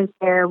I was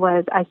there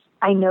was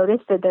I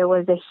noticed that there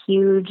was a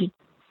huge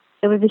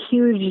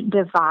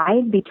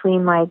divide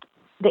between like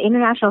the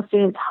international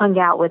students hung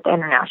out with the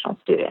international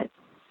students.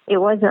 It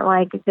wasn't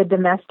like the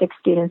domestic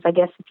students, I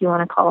guess if you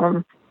want to call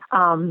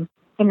them,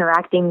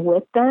 interacting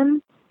with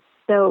them.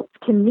 So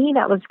to me,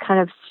 that was kind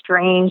of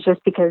strange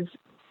just because,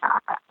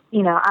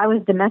 I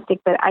was domestic,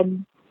 but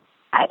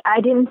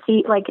I didn't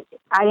see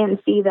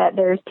that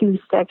there's two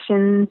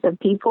sections of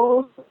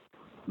people,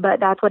 but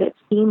that's what it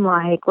seemed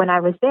like when I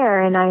was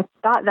there. And I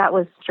thought that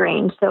was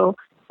strange. So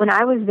when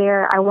I was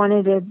there, I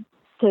wanted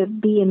to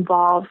be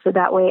involved so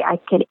that way I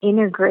could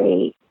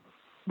integrate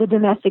the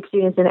domestic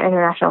students and the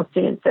international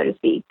students, so to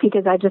speak,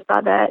 because I just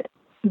thought that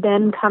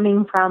them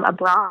coming from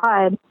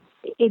abroad,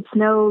 it's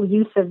no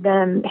use of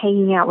them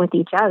hanging out with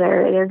each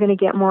other. They're going to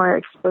get more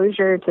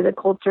exposure to the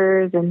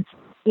cultures and,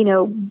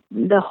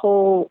 the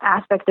whole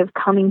aspect of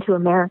coming to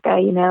America,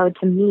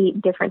 to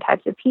meet different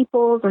types of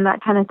peoples and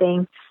that kind of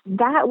thing.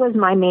 That was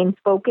my main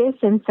focus.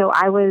 And so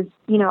I was,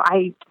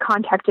 I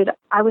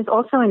was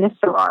also in a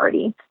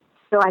sorority.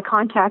 So I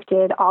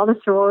contacted all the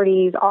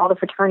sororities, all the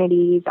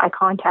fraternities. I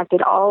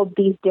contacted all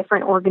these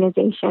different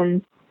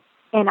organizations,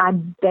 and I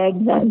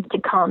begged them to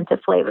come to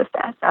Flava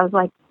Fest. I was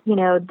like,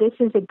 this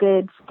is a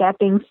good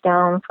stepping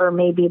stone for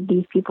maybe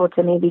these people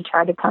to maybe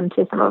try to come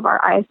to some of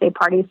our ISA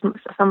parties,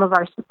 some of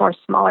our more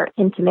smaller,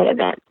 intimate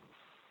events.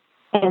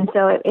 And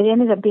so it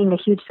ended up being a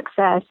huge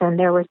success, and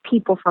there was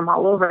people from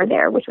all over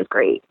there, which was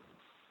great.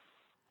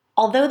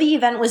 Although the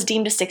event was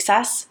deemed a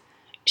success,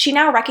 she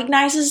now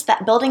recognizes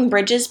that building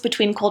bridges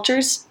between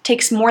cultures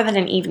takes more than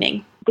an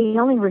evening. The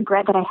only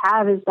regret that I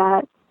have is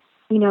that,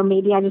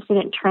 maybe I just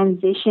didn't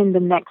transition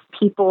the next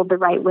people the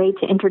right way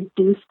to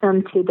introduce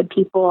them to the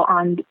people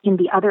in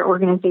the other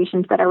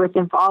organizations that I was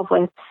involved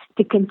with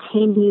to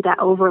continue that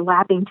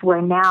overlapping to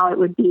where now it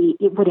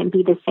wouldn't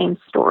be the same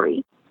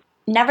story.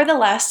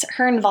 Nevertheless,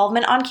 her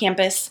involvement on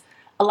campus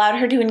allowed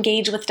her to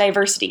engage with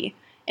diversity,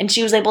 and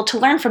she was able to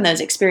learn from those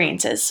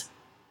experiences.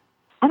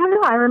 I don't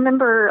know. I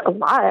remember a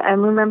lot. I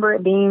remember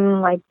it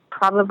being like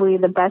probably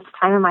the best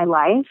time of my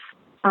life.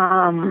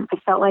 I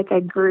felt like I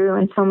grew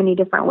in so many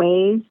different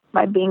ways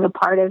by being a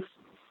part of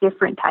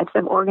different types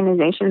of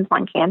organizations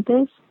on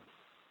campus.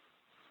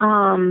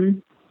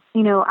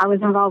 I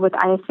was involved with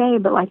ISA,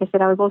 but like I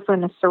said, I was also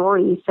in a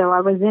sorority. So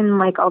I was in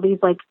like all these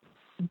like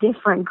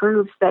different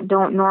groups that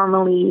don't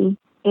normally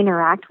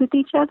interact with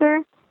each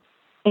other.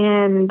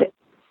 And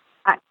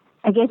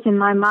I guess in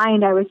my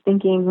mind, I was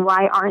thinking,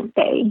 why aren't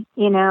they,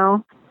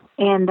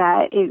 and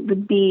that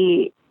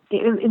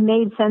it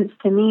made sense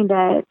to me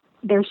that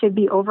there should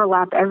be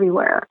overlap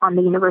everywhere on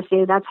the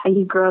university. That's how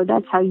you grow.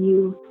 That's how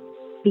you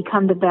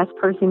become the best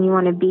person you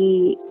want to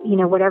be,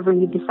 whatever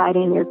you decide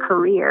in your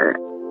career.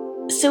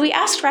 So we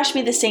asked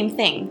Rashmi the same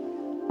thing.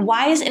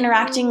 Why is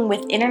interacting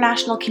with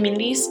international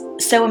communities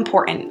so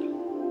important?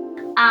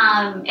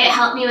 It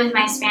helped me with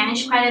my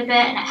Spanish quite a bit,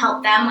 and it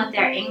helped them with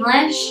their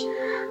English.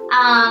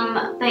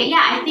 But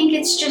yeah, I think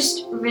it's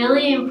just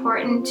really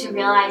important to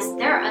realize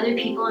there are other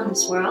people in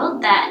this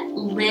world that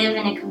live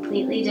in a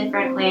completely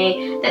different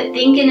way, that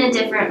think in a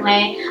different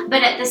way,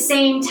 but at the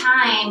same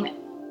time,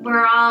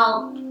 we're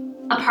all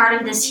a part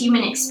of this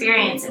human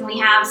experience, and we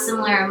have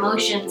similar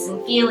emotions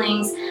and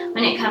feelings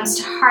when it comes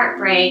to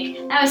heartbreak.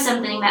 That was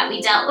something that we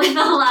dealt with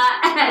a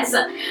lot as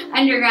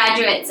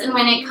undergraduates, and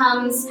when it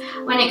comes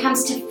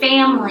to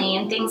family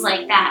and things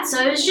like that. So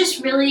it was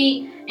just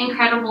really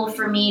incredible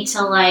for me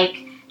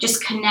to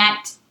just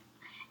connect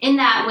in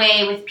that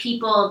way with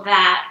people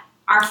that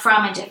are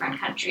from a different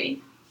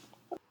country.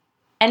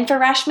 And for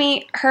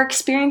Rashmi, her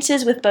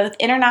experiences with both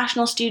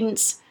international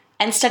students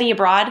and study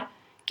abroad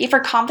gave her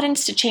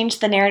confidence to change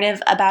the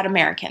narrative about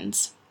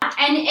Americans. And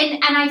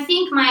I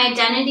think my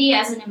identity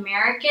as an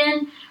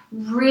American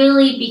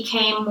really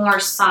became more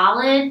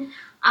solid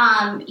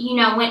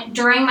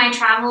During my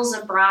travels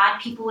abroad,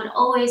 people would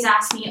always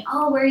ask me,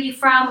 oh, where are you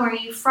from? Where are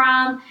you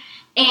from?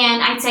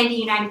 And I'd say the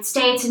United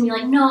States and be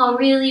like, no,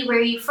 really, where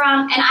are you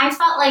from? And I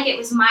felt like it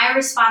was my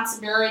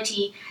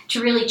responsibility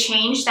to really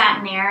change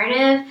that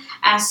narrative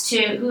as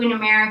to who an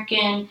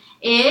American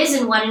is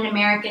and what an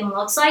American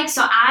looks like.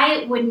 So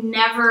I would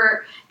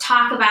never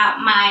talk about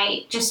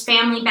my just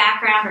family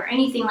background or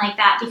anything like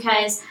that,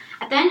 because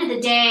at the end of the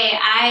day,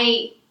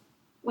 I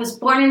was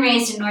born and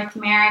raised in North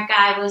America.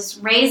 I was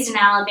raised in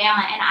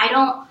Alabama, and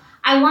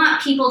I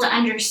want people to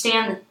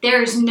understand that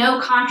there is no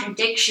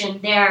contradiction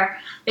there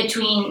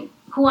between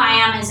who I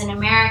am as an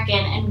American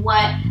and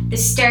what the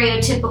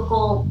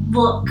stereotypical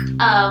look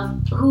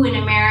of who an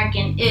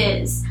American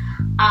is.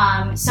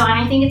 And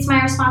I think it's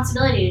my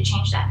responsibility to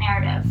change that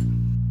narrative.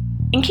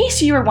 In case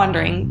you were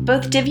wondering,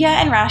 both Divya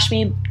and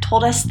Rashmi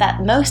told us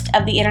that most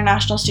of the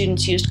international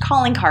students used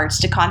calling cards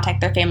to contact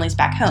their families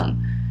back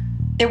home.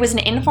 There was an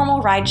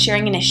informal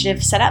ride-sharing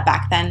initiative set up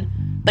back then,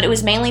 but it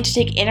was mainly to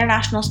take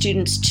international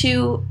students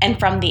to and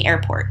from the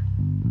airport.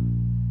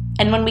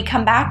 And when we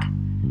come back,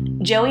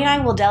 Joey and I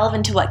will delve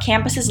into what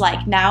campus is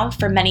like now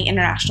for many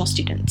international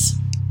students.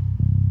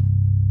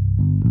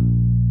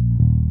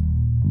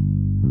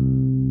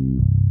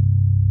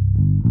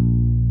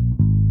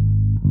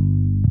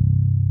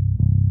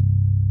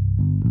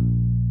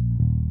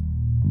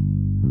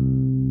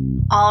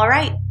 All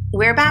right,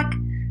 we're back.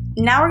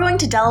 Now we're going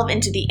to delve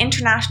into the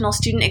international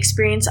student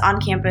experience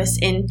on campus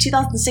in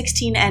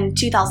 2016 and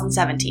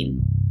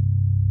 2017.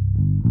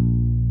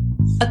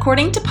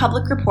 According to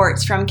public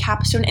reports from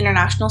Capstone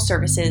International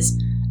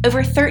Services,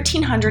 over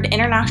 1,300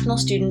 international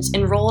students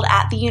enrolled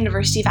at the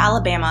University of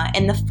Alabama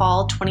in the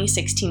fall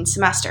 2016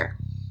 semester.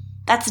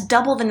 That's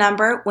double the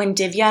number when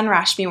Divya and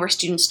Rashmi were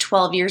students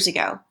 12 years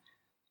ago.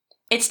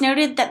 It's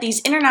noted that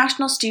these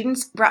international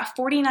students brought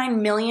 $49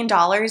 million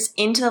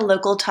into the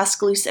local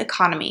Tuscaloosa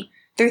economy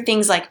through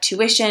things like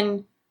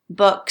tuition,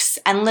 books,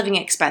 and living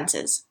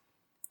expenses.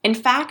 In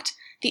fact,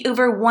 the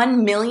over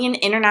 1 million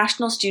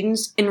international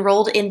students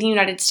enrolled in the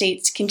United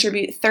States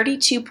contribute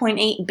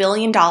 $32.8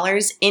 billion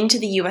into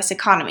the U.S.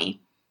 economy.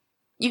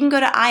 You can go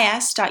to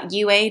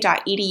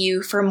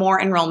is.ua.edu for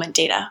more enrollment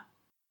data.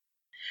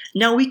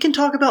 Now, we can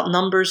talk about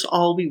numbers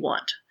all we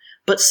want,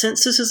 but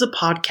since this is a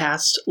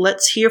podcast,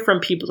 let's hear from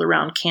people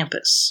around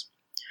campus.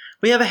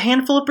 We have a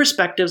handful of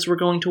perspectives we're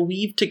going to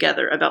weave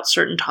together about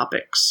certain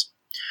topics.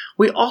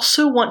 We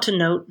also want to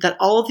note that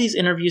all of these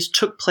interviews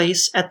took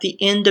place at the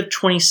end of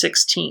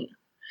 2016,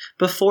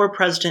 before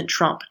President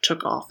Trump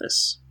took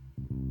office.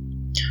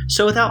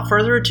 So without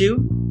further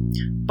ado,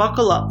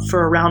 buckle up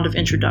for a round of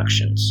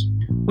introductions.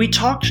 We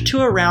talked to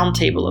a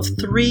roundtable of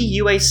 3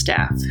 UA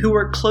staff who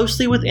work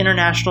closely with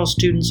international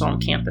students on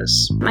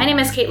campus. My name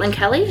is Caitlin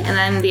Kelly, and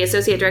I'm the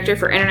Associate Director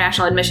for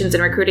International Admissions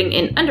and Recruiting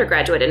in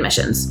Undergraduate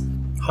Admissions.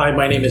 Hi,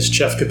 my name is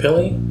Jeff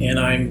Capilli, and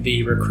I'm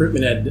the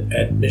Recruitment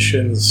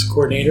Admissions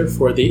Coordinator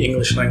for the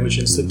English Language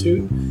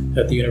Institute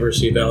at the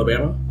University of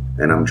Alabama.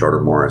 And I'm Charter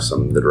Morris.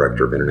 I'm the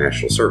Director of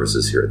International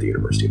Services here at the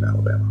University of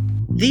Alabama.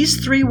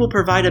 These 3 will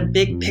provide a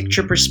big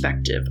picture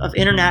perspective of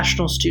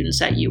international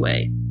students at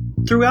UA.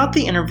 Throughout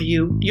the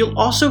interview, you'll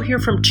also hear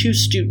from 2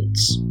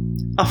 students.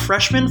 A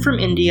freshman from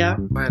India.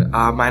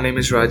 My name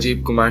is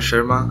Rajiv Kumar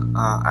Sharma.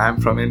 I'm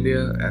from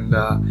India, and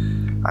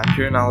I'm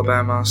here in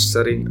Alabama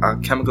studying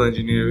chemical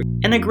engineering.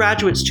 And a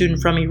graduate student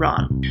from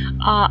Iran.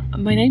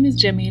 My name is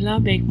Jamila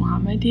Beg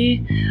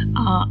Mohammadi.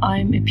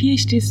 I'm a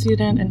PhD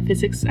student in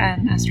Physics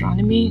and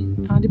Astronomy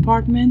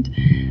department.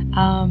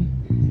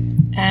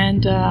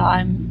 And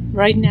I'm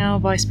right now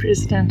Vice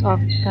President of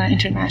the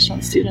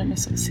International Student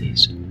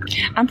Association.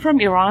 I'm from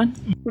Iran.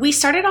 We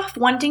started off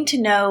wanting to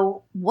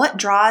know what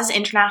draws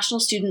international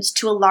students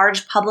to a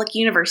large public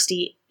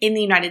university in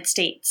the United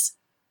States.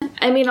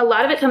 I mean, a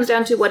lot of it comes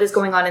down to what is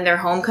going on in their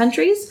home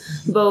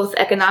countries, both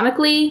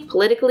economically,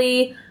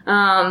 politically,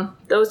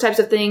 those types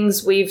of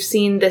things. We've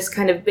seen this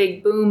kind of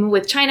big boom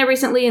with China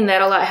recently, and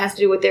that a lot has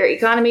to do with their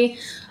economy.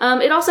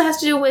 It also has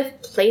to do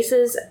with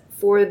places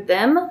for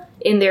them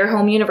in their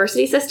home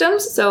university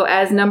systems. So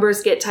as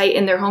numbers get tight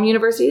in their home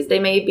universities, they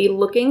may be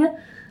looking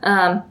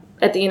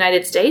at the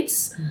United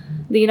States.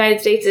 The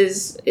United States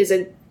is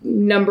a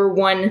number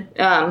one,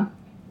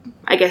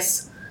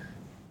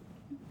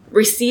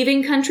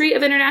 receiving country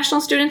of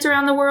international students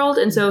around the world.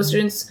 And so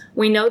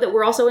we know that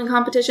we're also in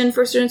competition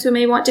for students who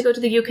may want to go to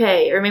the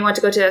UK or may want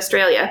to go to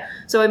Australia.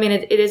 So, I mean,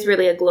 it is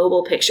really a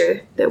global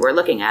picture that we're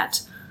looking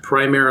at.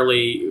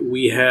 Primarily,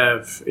 we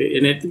have,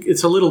 and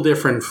it's a little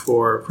different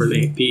for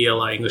the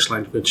ELI English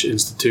Language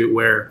Institute,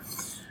 where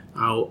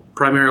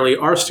primarily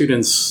our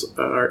students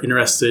are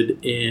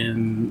interested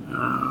in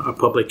a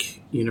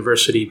public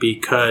university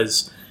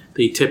because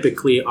they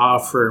typically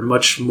offer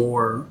much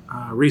more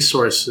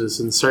resources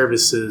and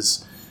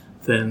services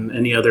than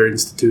any other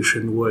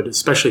institution would,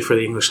 especially for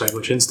the English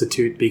Language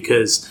Institute,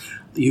 because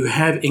you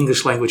have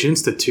English Language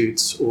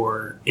Institutes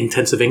or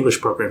intensive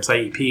English programs,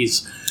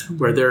 IEPs,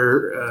 where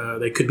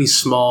they could be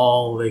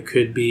small, they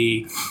could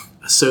be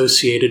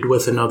associated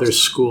with another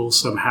school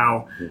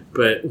somehow,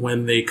 but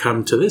when they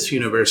come to this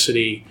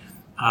university,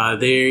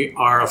 they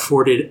are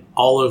afforded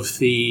all of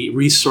the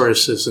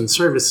resources and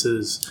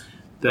services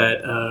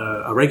that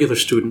a regular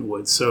student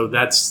would. So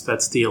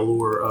that's the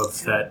allure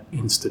of that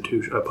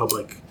institution, a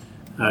public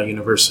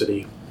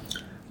university.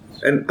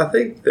 And I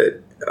think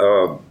that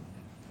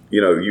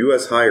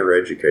U.S. higher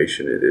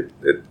education,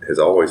 it has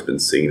always been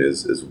seen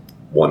as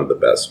one of the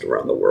best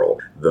around the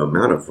world. The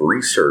amount of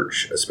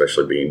research,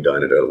 especially being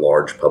done at a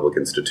large public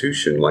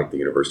institution like the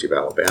University of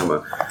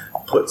Alabama,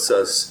 puts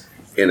us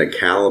in a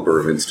caliber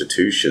of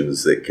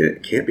institutions that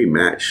can't be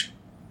matched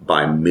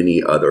by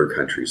many other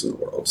countries in the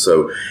world.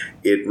 So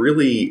it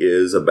really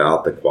is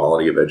about the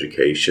quality of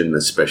education,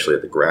 especially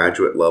at the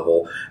graduate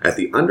level. At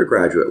the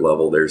undergraduate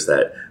level, there's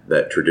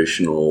that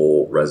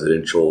traditional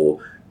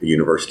residential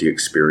university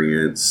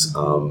experience.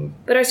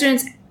 But our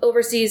students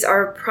overseas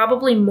are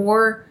probably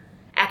more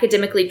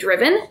academically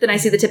driven than I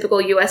see the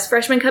typical U.S.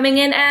 freshman coming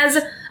in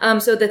as.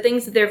 So the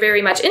things that they're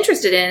very much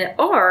interested in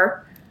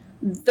are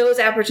those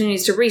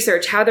opportunities to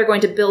research, how they're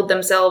going to build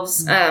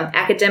themselves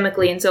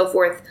academically and so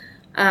forth.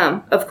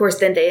 Of course,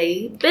 then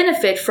they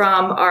benefit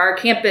from our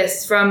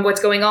campus, from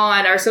what's going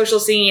on, our social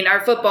scene,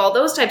 our football,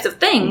 those types of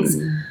things.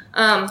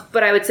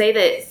 But I would say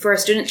that for a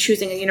student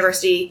choosing a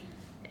university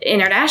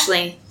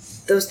internationally,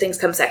 those things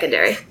come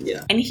secondary.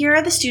 Yeah. And here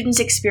are the students'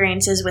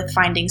 experiences with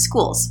finding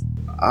schools.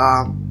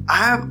 I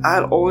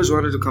had always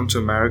wanted to come to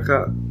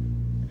America,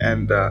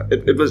 and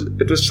it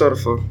was sort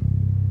of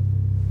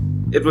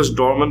it was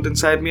dormant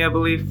inside me, I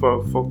believe,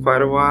 for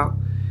quite a while.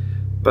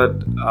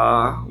 But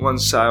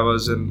once I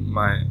was in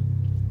my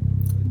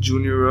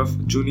junior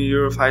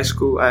year of high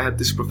school, I had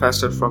this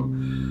professor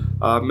from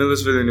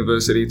Millersville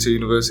University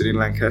in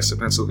Lancaster,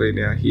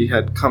 Pennsylvania. He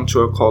had come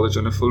to our college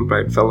on a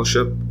Fulbright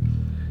fellowship,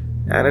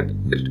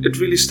 and it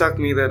really struck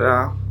me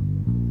that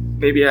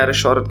maybe I had a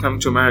shot at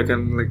coming to America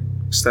and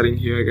studying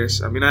here, I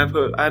guess. I mean, I'd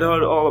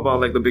heard all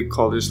about the big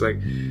colleges like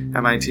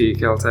MIT,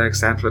 Caltech,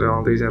 Stanford, and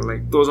all these,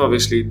 and those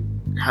obviously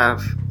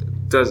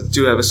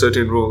do have a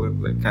certain role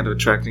in kind of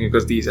attracting you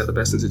because these are the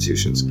best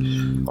institutions.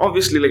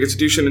 Obviously,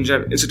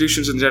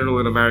 institutions in general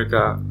in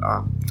America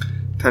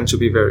tend to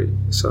be very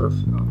sort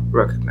of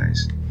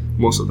recognized,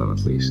 most of them at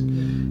least.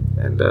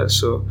 And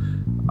so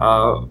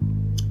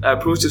I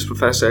approached this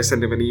professor. I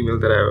sent him an email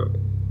that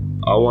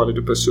I wanted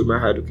to pursue my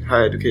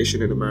higher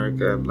education in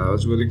America, and I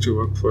was willing to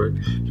work for it.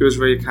 He was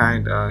very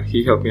kind.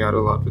 He helped me out a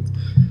lot with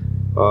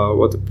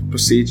what the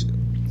procedure,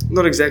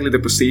 not exactly the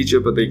procedure,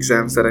 but the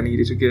exams that I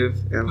needed to give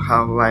and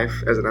how life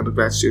as an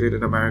undergrad student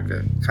in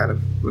America kind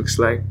of looks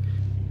like.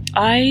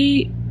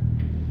 I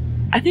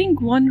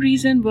think one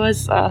reason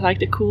was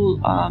the cool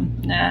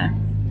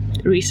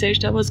research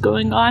that was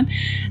going on.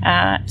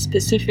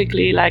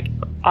 Specifically,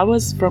 I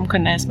was from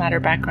condensed matter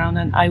background,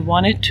 and I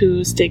wanted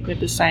to stick with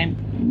the same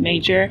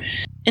major.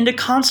 And a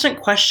constant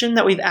question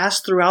that we've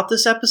asked throughout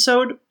this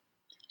episode: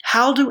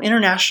 how do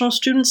international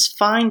students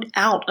find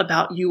out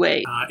about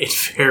UA? It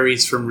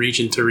varies from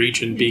region to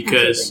region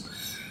because,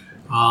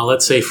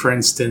 let's say, for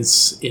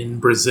instance, in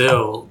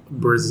Brazil,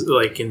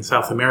 like in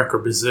South America,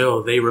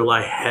 Brazil, they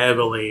rely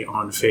heavily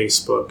on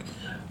Facebook.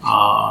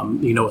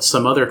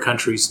 Some other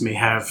countries may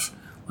have,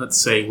 let's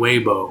say,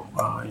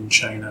 Weibo in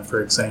China,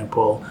 for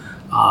example.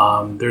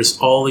 There's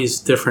all these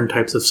different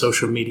types of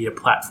social media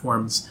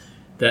platforms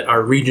that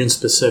are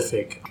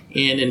region-specific.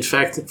 And in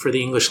fact, for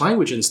the English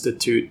Language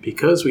Institute,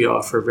 because we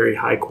offer very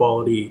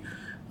high-quality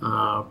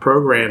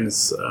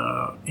programs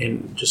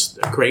and just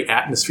a great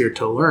atmosphere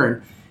to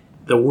learn,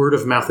 the word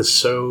of mouth is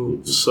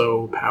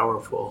so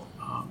powerful.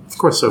 Of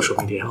course, social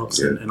media helps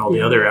and all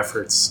the other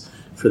efforts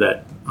for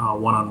that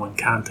one-on-one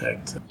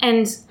contact.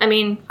 And, I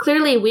mean,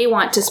 clearly we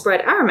want to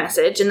spread our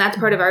message, and that's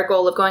part of our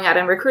goal of going out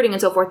and recruiting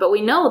and so forth, but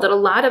we know that a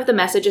lot of the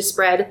message is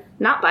spread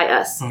not by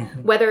us,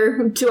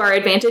 whether to our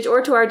advantage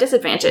or to our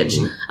disadvantage.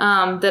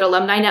 That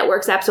alumni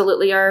networks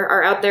absolutely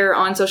are out there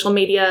on social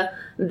media,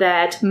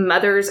 that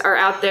mothers are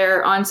out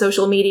there on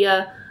social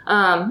media,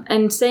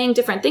 and saying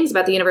different things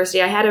about the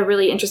university. I had a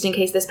really interesting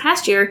case this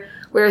past year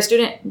where a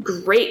student,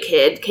 great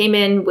kid, came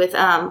in with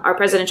our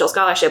presidential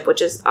scholarship,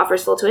 which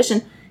offers full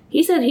tuition.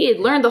 He said he had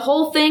learned the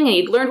whole thing and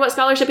he'd learned what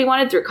scholarship he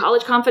wanted through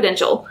College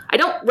Confidential. I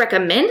don't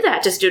recommend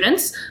that to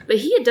students, but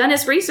he had done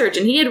his research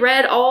and he had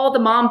read all the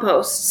mom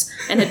posts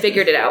and had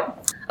figured it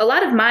out. A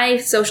lot of my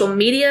social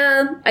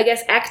media,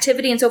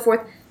 activity and so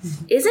forth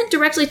isn't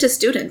directly to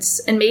students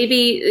and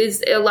maybe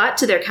is a lot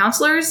to their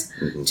counselors,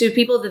 to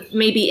people that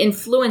may be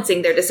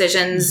influencing their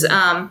decisions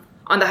on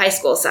the high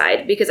school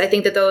side, because I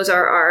think that those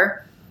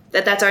are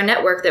that's our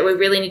network that we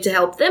really need to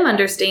help them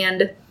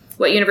understand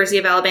what University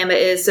of Alabama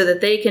is so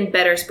that they can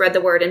better spread the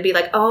word and be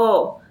like,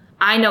 oh,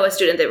 I know a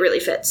student that really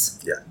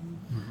fits.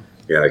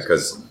 Yeah,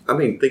 because,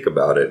 think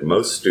about it.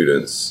 Most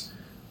students,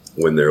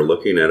 when they're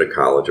looking at a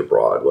college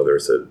abroad, whether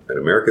it's an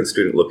American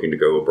student looking to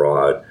go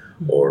abroad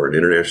or an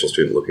international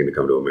student looking to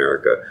come to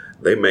America,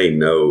 they may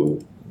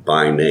know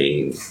by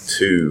name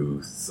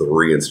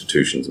 2-3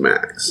 institutions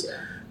max.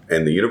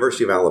 And the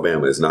University of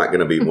Alabama is not going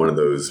to be one of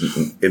those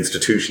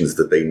institutions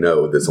that they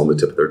know that's on the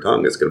tip of their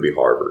tongue. It's going to be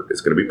Harvard. It's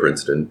going to be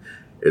Princeton.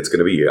 It's going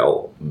to be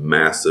Yale.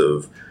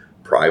 Massive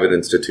private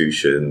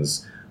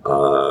institutions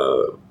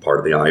part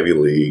of the Ivy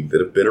League,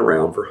 that have been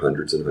around for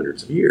hundreds and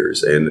hundreds of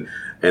years. And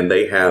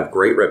they have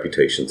great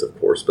reputations, of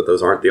course, but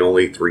those aren't the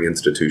only 3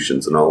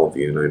 institutions in all of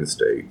the United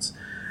States.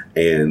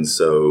 And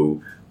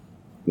so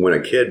when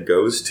a kid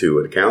goes to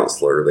a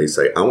counselor, they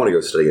say, I want to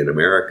go study in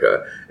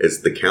America. It's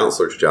the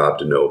counselor's job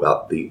to know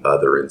about the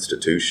other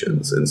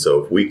institutions. And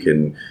so if we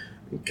can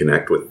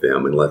connect with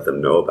them and let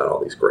them know about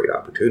all these great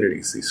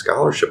opportunities, these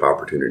scholarship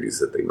opportunities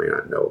that they may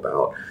not know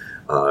about,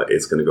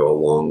 it's going to go a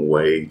long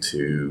way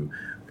to,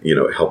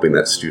 helping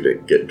that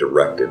student get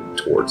directed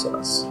towards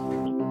us.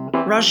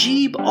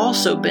 Rajib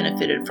also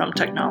benefited from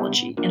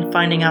technology in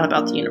finding out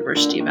about the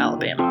University of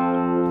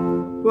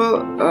Alabama.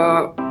 Well,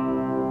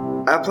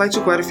 I applied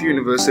to quite a few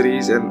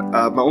universities, and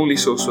my only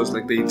source was the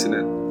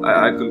internet.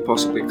 I couldn't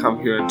possibly come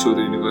here to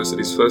the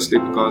universities, firstly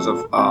because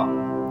of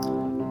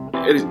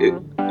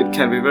it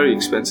can be very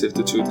expensive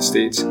to tour the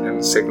States,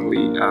 and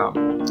secondly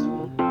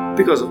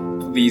because of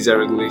visa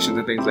regulations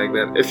and things like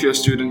that. If you're a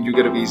student, you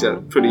get a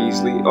visa pretty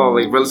easily, or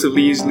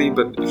relatively easily,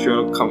 but if you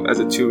want to come as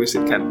a tourist,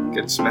 it can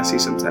get messy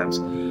sometimes.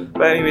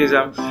 But anyways,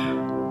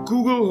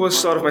 Google was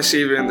sort of my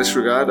savior in this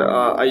regard.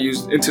 I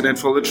used internet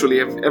for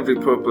literally every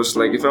purpose.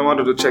 If I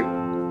wanted to check,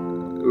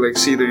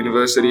 see the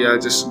university, I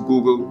just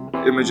Google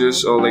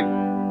images, or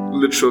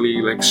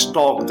literally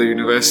stalk the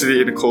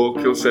university in a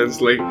colloquial sense,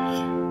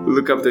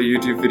 look up the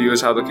YouTube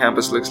videos, how the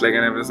campus looks like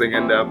and everything.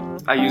 And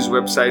I use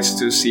websites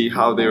to see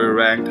how they were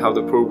ranked, how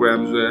the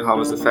programs were, how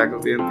was the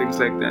faculty and things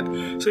like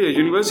that. So yeah,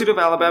 University of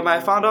Alabama, I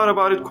found out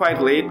about it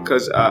quite late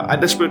because I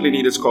desperately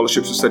needed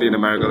scholarships to study in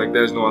America.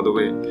 There's no other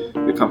way.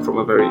 We come from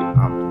a very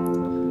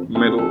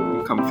middle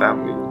income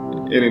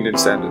family in Indian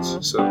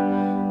standards. So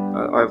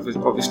I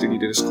obviously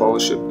needed a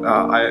scholarship.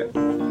 I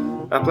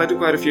applied to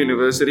quite a few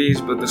universities,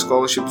 but the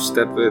scholarships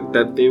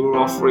that they were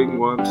offering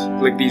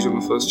weren't, these were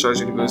my first choice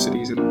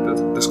universities,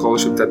 and the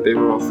scholarship that they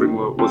were offering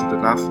wasn't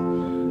enough.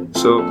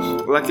 So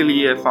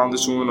luckily I found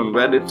this woman on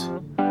Reddit,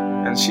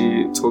 and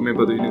she told me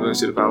about the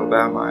University of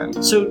Alabama.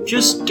 And so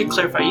just to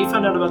clarify, you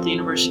found out about the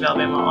University of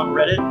Alabama on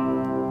Reddit?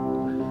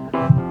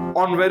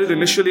 On Reddit,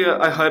 initially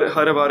I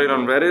heard about it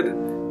on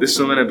Reddit. This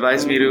woman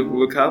advised me to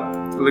look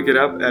it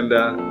up, and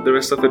the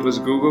rest of it was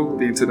Google,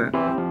 the internet.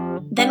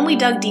 Then we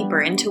dug deeper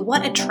into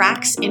what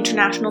attracts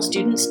international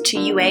students to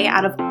UA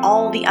out of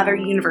all the other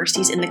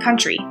universities in the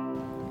country.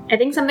 I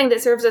think something that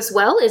serves us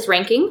well is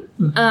ranking.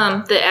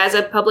 That as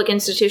a public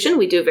institution,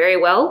 we do very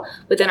well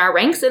within our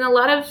ranks, and a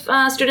lot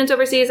of students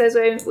overseas, as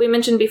we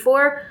mentioned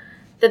before,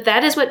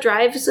 that is what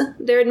drives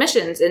their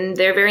admissions, and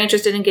they're very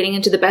interested in getting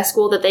into the best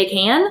school that they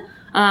can,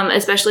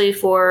 especially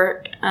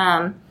for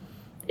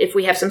if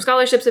we have some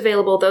scholarships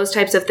available, those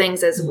types of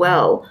things as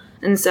well.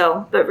 And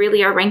so, but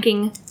really our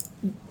ranking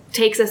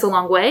takes us a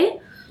long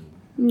way.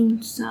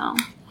 So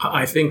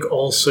I think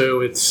also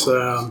it's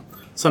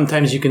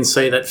sometimes you can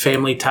say that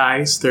family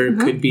ties. There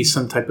could be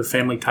some type of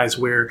family ties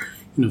where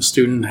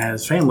student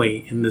has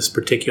family in this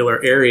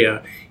particular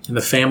area, and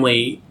the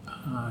family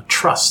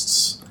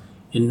trusts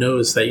and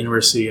knows that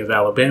University of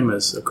Alabama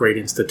is a great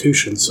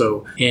institution.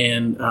 So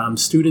and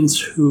students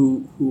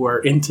who are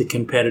into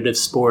competitive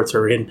sports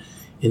or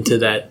into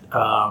that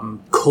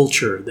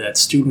culture, that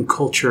student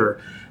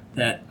culture,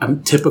 that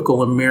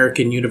typical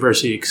American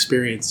university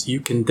experience,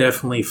 you can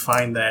definitely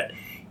find that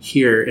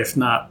here. If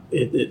not,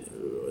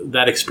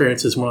 that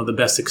experience is one of the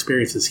best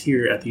experiences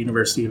here at the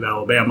University of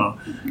Alabama,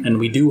 and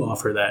we do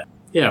offer that.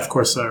 Yeah, of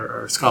course,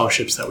 our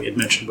scholarships that we had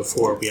mentioned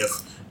before, we have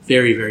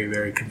very, very,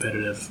 very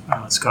competitive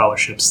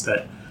scholarships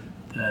that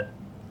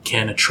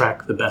can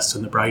attract the best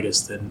and the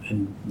brightest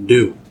and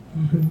do.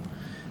 Mm-hmm.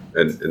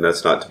 And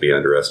that's not to be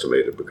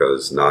underestimated,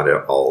 because not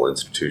all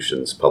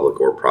institutions,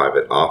 public or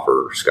private,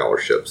 offer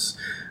scholarships.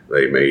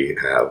 They may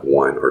have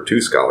 1 or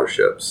 2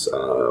 scholarships,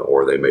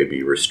 or they may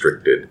be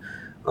restricted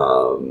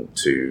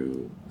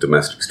to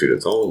domestic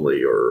students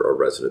only or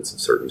residents of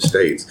certain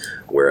states,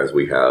 whereas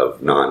we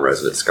have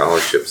non-resident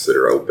scholarships that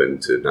are open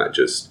to not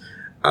just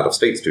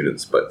out-of-state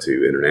students, but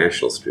to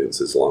international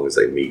students, as long as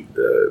they meet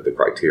the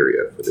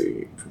criteria for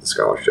the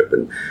scholarship.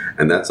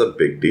 And that's a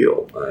big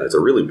deal. It's a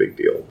really big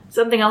deal.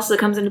 Something else that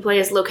comes into play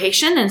is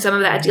location, and some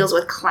of that deals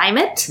with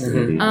climate.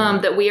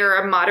 That we are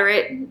a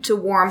moderate to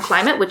warm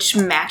climate, which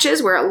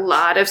matches where a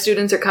lot of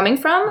students are coming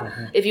from.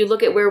 If you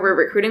look at where we're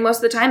recruiting most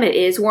of the time, it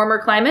is warmer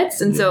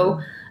climates, and so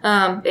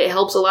it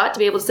helps a lot to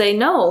be able to say,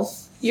 no,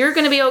 you're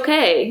going to be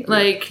okay.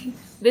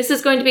 This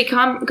is going to be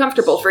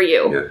comfortable for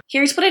you. Yeah.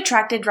 Here's what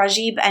attracted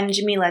Rajib and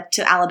Jamila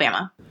to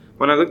Alabama.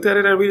 When I looked at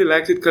it, I really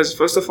liked it because,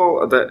 first of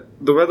all, the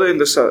weather in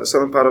the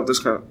southern part of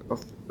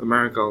of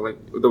America,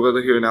 the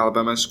weather here in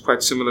Alabama, is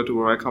quite similar to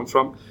where I come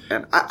from.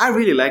 And I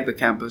really liked the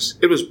campus.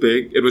 It was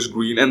big, it was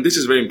green, and this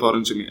is very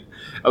important to me.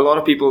 A lot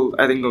of people,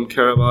 I think, don't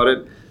care about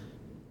it.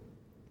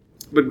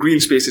 But green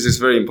spaces is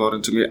very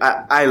important to me.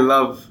 I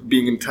love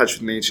being in touch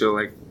with nature,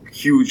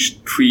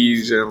 huge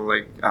trees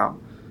and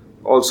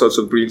all sorts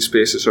of green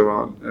spaces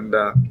around, and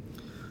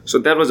so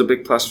that was a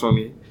big plus for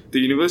me. The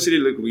university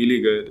looked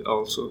really good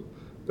also.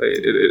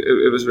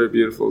 It was very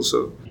beautiful.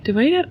 So the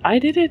way that I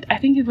did it, I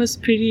think it was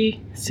pretty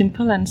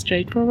simple and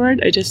straightforward.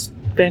 I just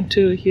went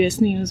to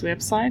US News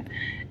website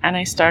and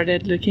I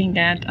started looking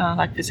at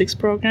like physics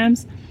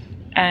programs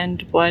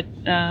and what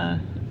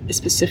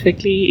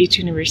specifically each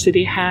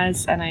university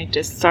has, and I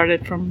just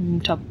started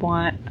from top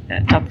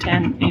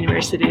 10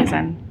 universities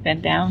and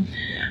went down,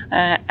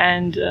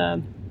 and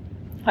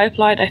I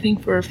applied I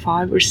think for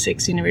 5 or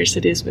 6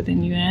 universities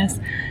within US.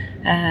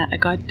 I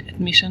got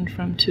admission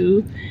from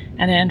 2,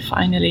 and then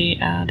finally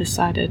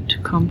decided to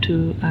come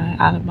to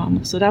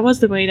Alabama. So that was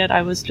the way that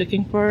I was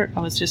looking for. I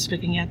was just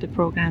looking at the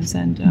programs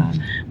and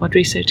what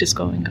research is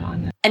going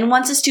on. And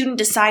once a student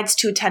decides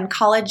to attend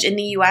college in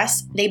the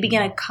US, they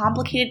begin a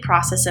complicated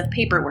process of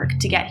paperwork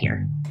to get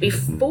here.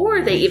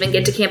 Before they even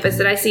get to campus,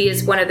 that I see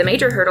as one of the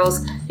major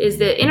hurdles, is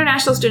that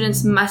international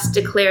students must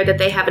declare that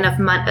they have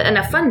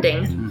enough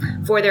funding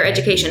for their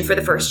education for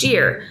the first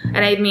year.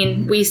 And I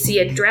mean, we see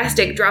a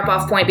drastic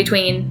drop-off point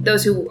between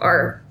those who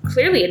are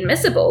clearly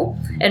admissible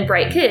and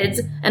bright kids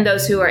and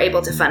those who are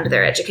able to fund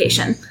their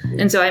education.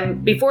 And so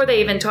before they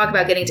even talk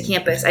about getting to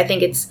campus, I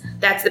think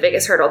that's the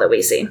biggest hurdle that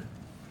we see.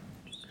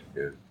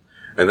 Yeah.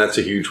 And that's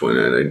a huge one.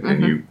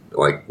 And you,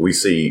 like, we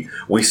see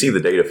the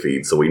data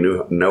feed, so we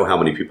know how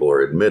many people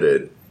are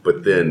admitted,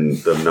 but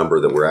then the number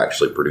that we're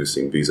actually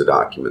producing visa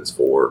documents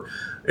for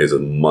is a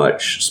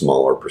much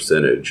smaller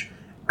percentage.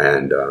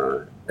 And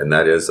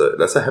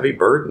that's a heavy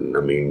burden.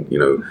 I mean,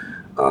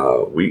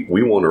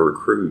 we want to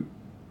recruit,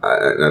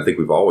 and I think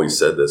we've always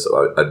said this,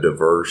 a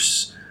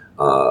diverse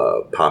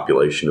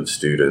population of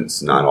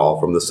students, not all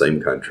from the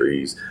same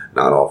countries,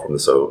 not all from the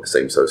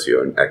same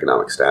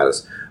socioeconomic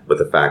status, but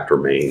the fact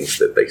remains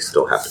that they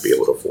still have to be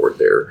able to afford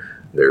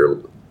their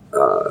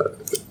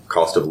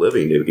cost of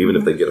living. Even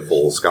if they get a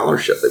full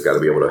scholarship, they've got to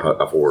be able to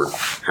afford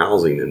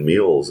housing and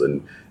meals.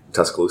 And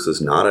Tuscaloosa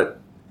is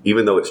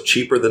even though it's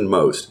cheaper than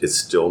most, it's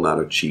still not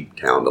a cheap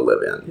town to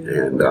live in,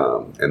 and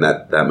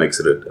that makes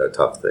it a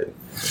tough thing.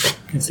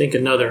 I think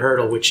another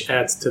hurdle which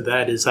adds to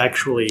that is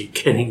actually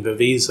getting the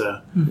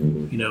visa.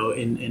 Mm-hmm.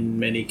 In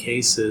many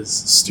cases,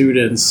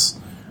 students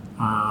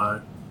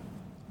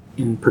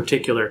in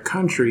particular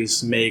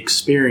countries may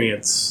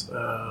experience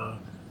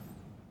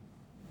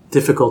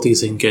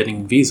difficulties in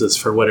getting visas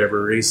for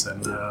whatever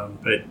reason,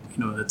 but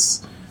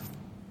that's.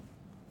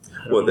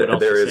 Well,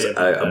 there is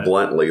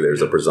bluntly,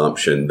 there's a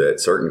presumption that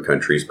certain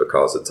countries,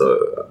 because it's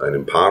an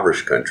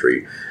impoverished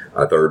country,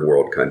 a third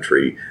world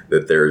country,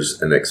 that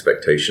there's an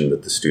expectation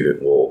that the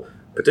student will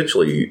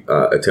potentially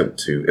attempt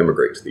to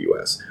immigrate to the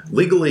U.S.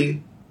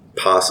 Legally,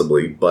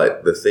 possibly,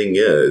 but the thing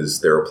is,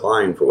 they're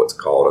applying for what's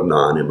called a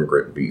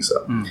non-immigrant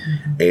visa,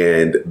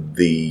 and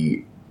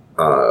the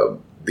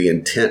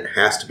intent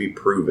has to be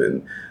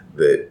proven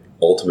that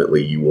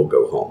ultimately you will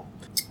go home.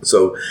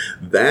 So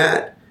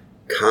that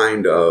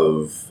kind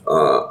of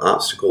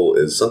obstacle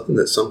is something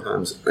that's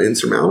sometimes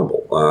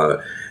insurmountable.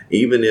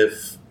 Even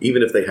if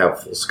they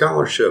have full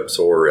scholarships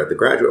or at the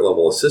graduate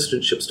level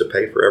assistantships to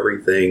pay for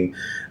everything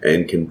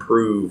and can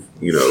prove,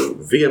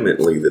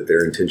 vehemently that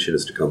their intention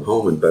is to come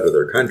home and better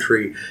their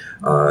country,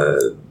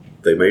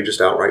 they may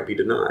just outright be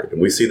denied.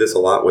 And we see this a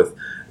lot with,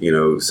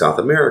 South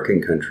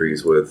American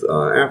countries, with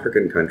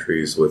African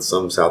countries, with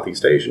some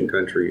Southeast Asian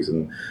countries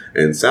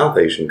and South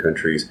Asian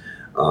countries,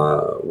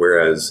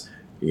 whereas,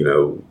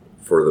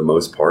 for the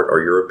most part, our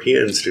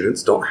European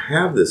students don't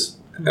have this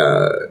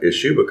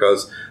issue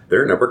because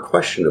they're never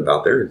questioned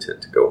about their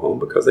intent to go home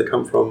because they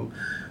come from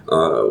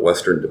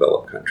Western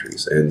developed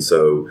countries. And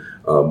so,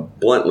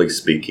 bluntly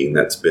speaking,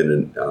 that's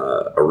been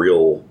a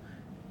real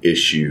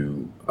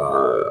issue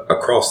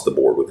across the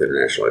board with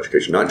international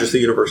education. Not just the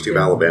University of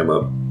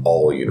Alabama,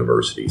 all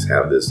universities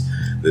have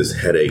this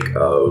headache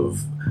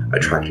of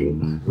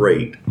attracting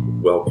great,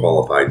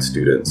 well-qualified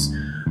students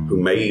who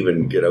may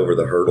even get over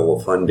the hurdle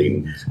of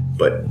funding,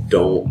 but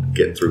don't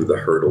get through the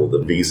hurdle of the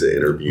visa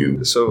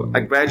interview. So I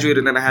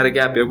graduated and I had a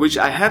gap year, which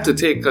I had to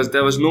take because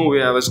there was no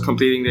way I was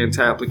completing the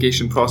entire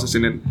application process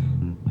in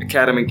an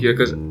academic year,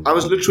 because I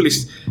was literally,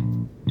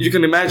 you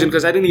can imagine,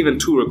 because I didn't even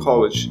tour a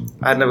college.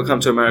 I had never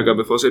come to America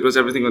before, so it was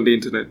everything on the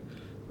internet,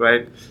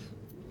 right?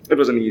 It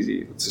wasn't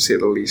easy, to say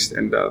the least.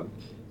 And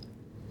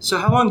so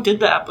how long did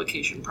the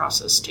application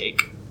process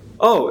take?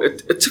 Oh,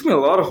 it took me a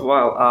lot of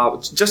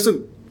while.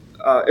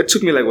 It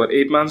took me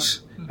 8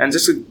 months. And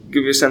just to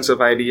give you a sense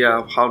of idea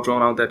of how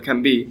drawn out that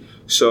can be.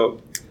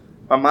 So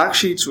my mark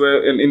sheets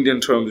were in Indian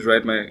terms,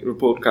 right? My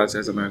report cards,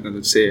 as Americans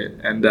would say it.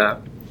 And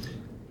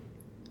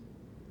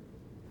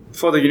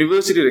for the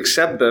university to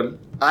accept them,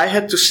 I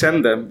had to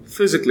send them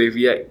physically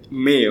via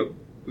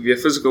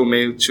physical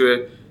mail to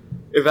an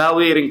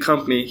evaluating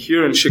company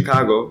here in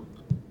Chicago,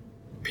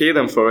 pay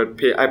them for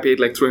it. I paid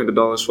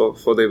 $300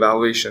 for the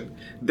evaluation.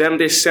 Then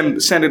they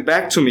send it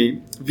back to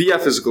me via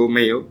physical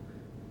mail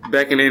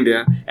back in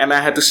India, and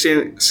I had to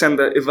send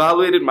the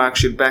evaluated mark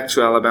sheet back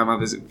to Alabama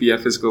via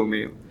physical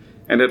mail.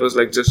 And it was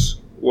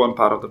just one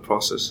part of the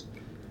process.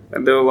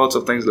 And there were lots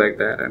of things like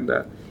that. And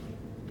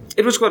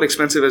it was quite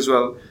expensive as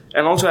well.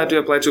 And also I had to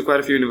apply to quite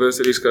a few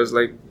universities because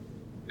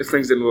if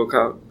things didn't work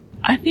out.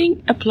 I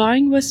think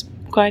applying was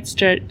quite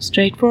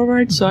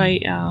straightforward, so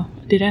I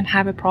didn't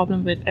have a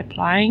problem with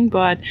applying,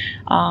 but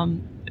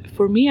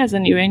for me as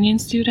an Iranian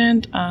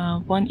student,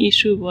 one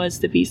issue was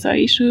the visa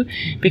issue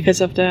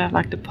because of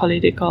the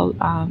political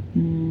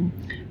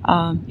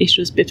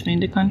issues between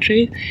the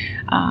countries,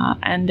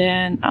 and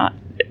then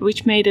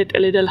which made it a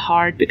little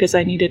hard because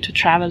I needed to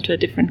travel to a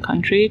different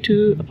country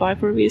to apply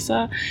for a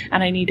visa,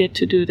 and I needed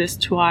to do this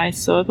twice.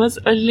 So it was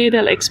a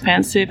little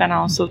expensive and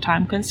also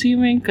time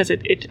consuming because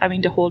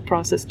the whole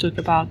process took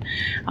about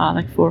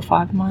 4 or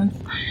 5 months.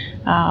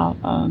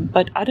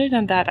 But other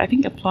than that, I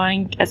think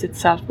applying as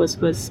itself was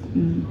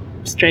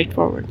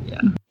straightforward.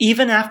 Yeah.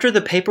 Even after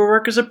the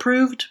paperwork is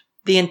approved,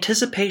 the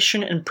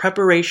anticipation and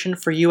preparation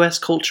for U.S.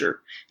 culture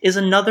is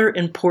another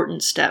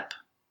important step.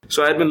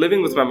 So I had been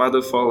living with my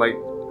mother for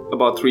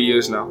about 3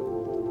 years now.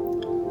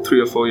 3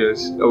 or 4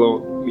 years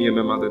alone, me and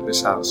my mother in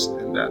this house.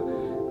 And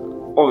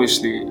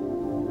obviously,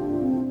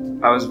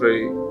 I was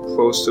very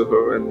close to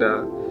her. And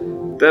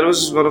that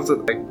was one of the,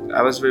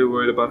 I was very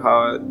worried about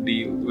how I'd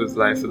deal with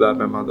life without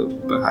my mother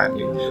behind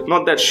me.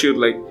 Not that she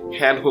would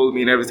handhold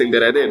me in everything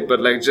that I did, but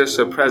just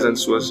her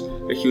presence was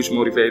a huge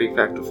motivating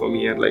factor for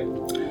me. And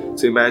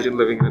to imagine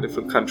living in a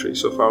different country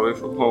so far away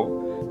from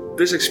home.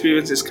 This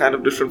experience is kind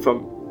of different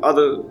from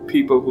other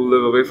people who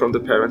live away from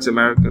their parents,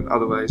 American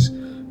otherwise,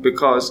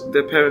 because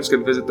their parents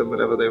can visit them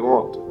whenever they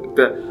want.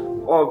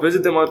 Or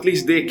visit them, or at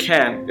least they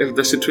can if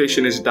the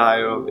situation is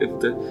dire, or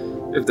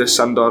if their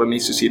son, daughter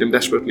needs to see them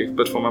desperately.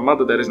 But for my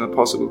mother, that is not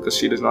possible because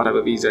she does not have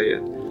a visa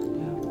yet.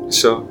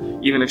 So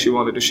even if she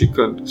wanted to, she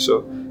couldn't.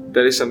 So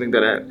that is something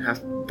that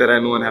I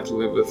know and have to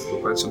live with for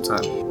quite some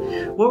time.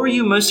 What were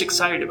you most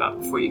excited about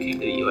before you came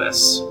to the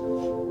U.S.?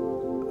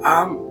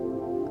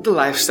 The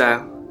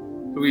lifestyle.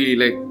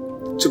 Really,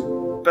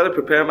 to better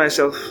prepare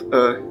myself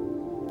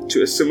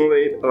to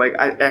assimilate.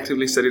 I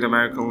actively studied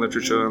American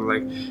literature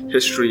and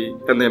history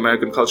and the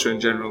American culture in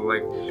general.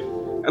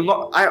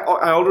 I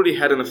already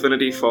had an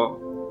affinity for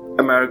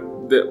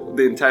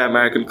the entire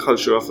American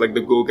culture of the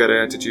go-getter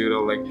attitude,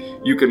 or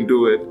you can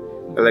do it,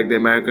 the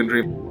American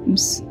dream.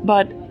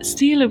 But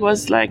still, it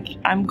was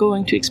I'm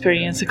going to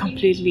experience a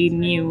completely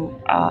new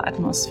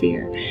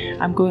atmosphere.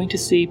 I'm going to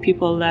see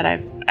people that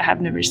I have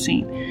never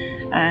seen.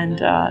 And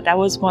that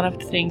was one of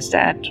the things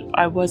that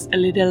I was a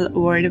little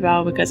worried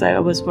about, because I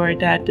was worried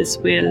that this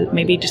will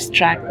maybe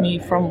distract me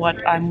from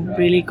what I'm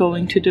really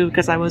going to do,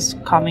 because I was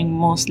coming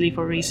mostly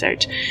for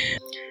research.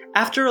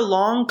 After a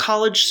long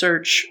college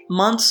search,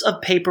 months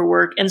of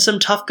paperwork, and some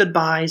tough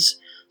goodbyes,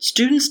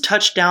 students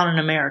touch down in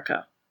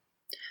America.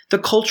 The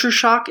culture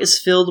shock is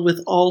filled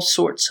with all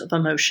sorts of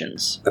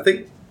emotions. I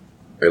think,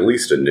 at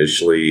least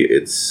initially,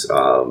 it's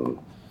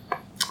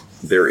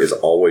there is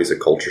always a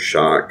culture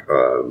shock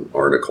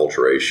or an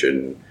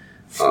acculturation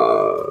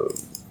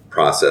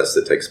process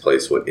that takes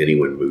place when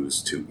anyone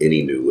moves to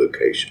any new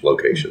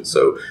location.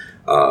 So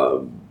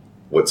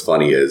what's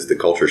funny is the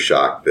culture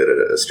shock that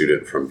a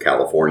student from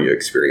California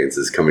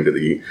experiences coming to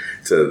the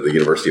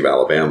University of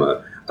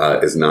Alabama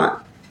is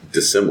not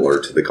dissimilar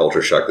to the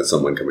culture shock that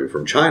someone coming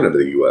from China to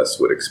the U.S.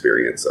 would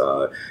experience.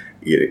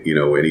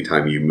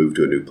 Anytime you move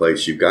to a new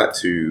place, you've got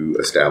to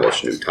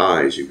establish new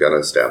ties. You've got to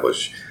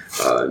establish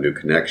new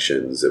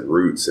connections and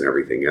roots and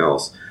everything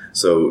else.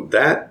 So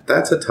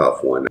that's a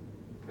tough one.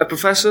 A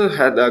professor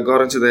had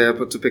got into the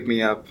airport to pick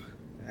me up,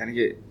 and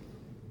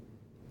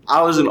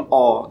I was in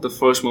awe the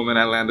first moment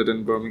I landed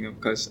in Birmingham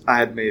because I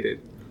had made it.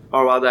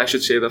 Or rather, I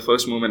should say the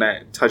first moment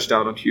I touched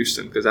down on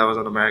Houston, because I was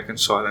on American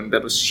soil, and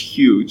that was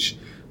huge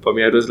for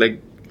me. It was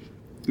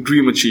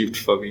dream achieved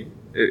for me.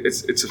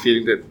 It's a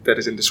feeling that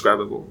is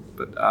indescribable.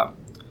 But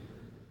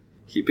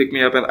he picked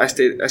me up, and I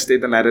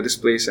stayed the night at his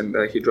place, and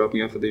he dropped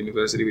me off at the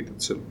university.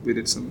 We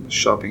did some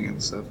shopping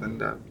and stuff,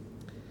 and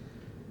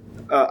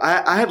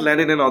I had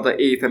landed in on the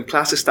 8th, and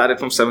classes started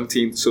from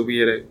 17th, so we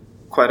had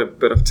quite a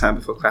bit of time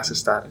before classes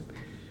started.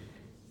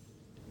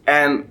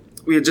 And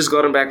we had just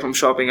gotten back from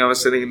shopping. I was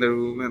sitting in the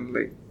room,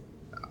 and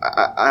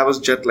I was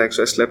jet lagged,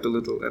 so I slept a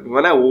little. And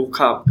when I woke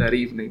up that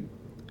evening,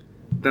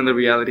 then the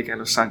reality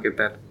kind of sunk in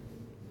that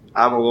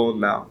I'm alone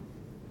now.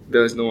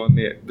 There's no one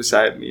there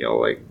beside me,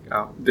 or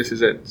this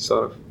is it,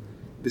 sort of.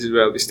 This is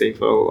where I'll be staying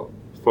for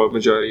a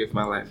majority of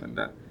my life. And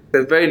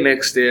the very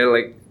next day,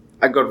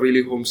 I got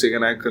really homesick,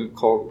 and I couldn't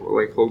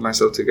hold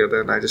myself together,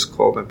 and I just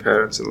called my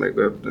parents and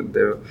wept, and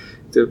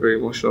they're very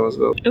emotional as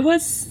well. It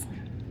was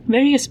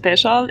very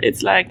special.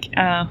 It's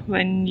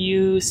when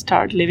you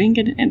start living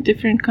in a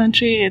different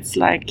country, it's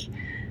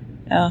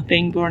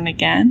being born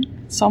again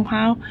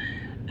somehow.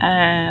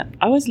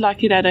 I was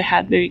lucky that I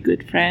had very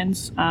good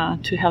friends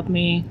to help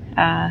me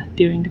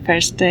during the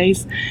first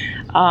days.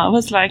 It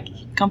was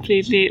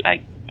completely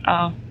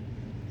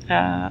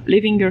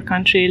leaving your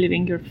country,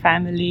 leaving your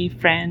family,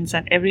 friends,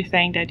 and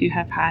everything that you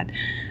have had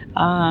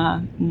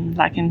in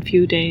a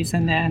few days,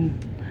 and then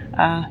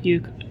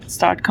you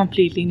start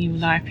completely new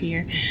life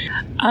here.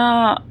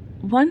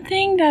 One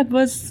thing that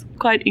was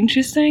quite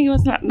interesting, it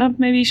was not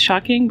maybe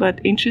shocking, but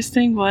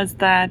interesting, was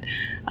that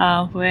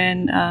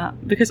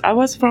because I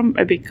was from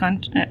a big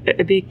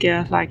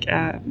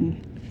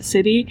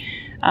city,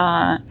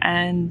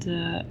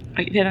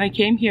 When I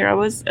came here, I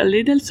was a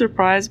little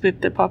surprised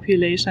with the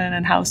population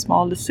and how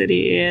small the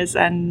city is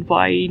and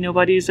why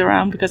nobody is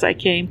around, because I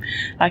came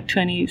like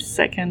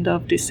 22nd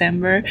of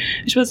December,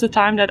 which was the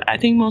time that I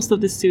think most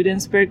of the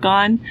students were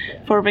gone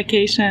for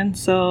vacation.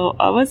 So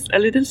I was a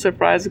little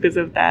surprised because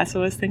of that.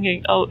 So I was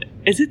thinking, oh,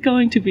 is it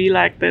going to be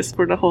like this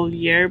for the whole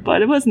year?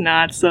 But it was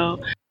not.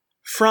 So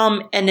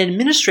from an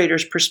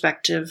administrator's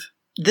perspective,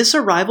 this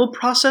arrival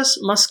process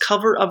must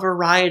cover a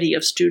variety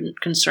of student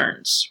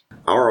concerns.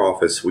 Our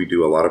office, we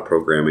do a lot of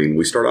programming.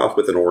 We start off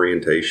with an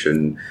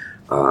orientation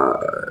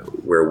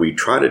where we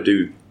try to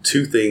do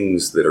two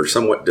things that are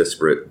somewhat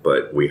disparate,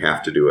 but we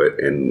have to do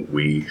it, and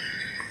we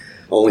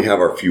only have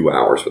our few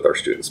hours with our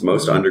students.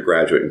 Most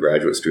undergraduate and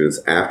graduate students,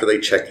 after they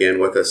check in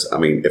with us, I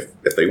mean,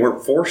 if they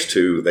weren't forced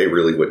to, they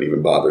really wouldn't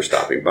even bother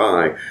stopping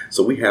by.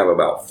 So we have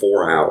about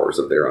 4 hours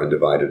of their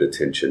undivided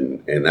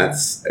attention, and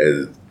that's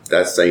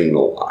saying a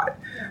lot.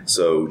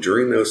 So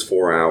during those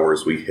 4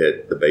 hours, we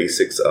hit the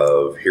basics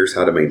of here's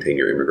how to maintain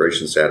your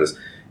immigration status,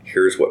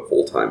 here's what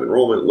full-time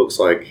enrollment looks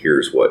like,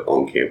 here's what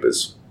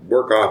on-campus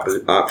work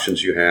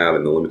options you have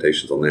and the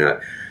limitations on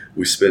that.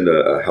 We spend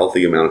a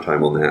healthy amount of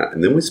time on that.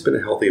 And then we spend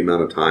a healthy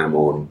amount of time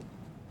on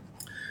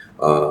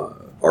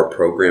our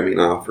programming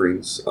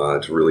offerings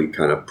to really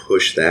kind of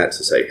push that,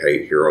 to say,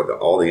 hey, here are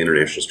all the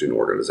international student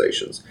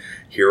organizations.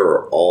 Here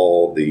are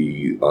all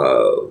the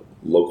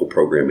local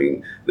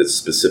programming that's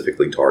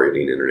specifically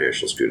targeting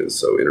international students.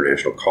 So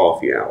International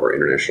Coffee Hour,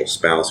 International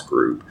Spouse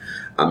Group.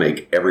 I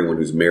make everyone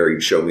who's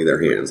married show me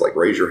their hands. Like,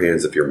 raise your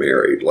hands if you're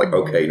married. Like,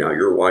 okay, now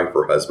your wife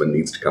or husband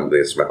needs to come to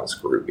the spouse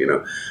group. You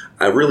know,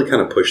 I really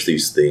kind of push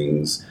these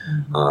things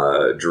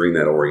during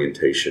that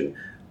orientation.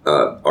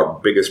 Our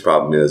biggest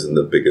problem is, and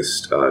the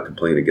biggest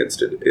complaint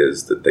against it,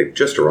 is that they've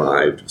just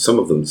arrived. Some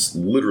of them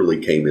literally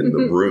came in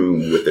the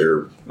room with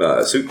their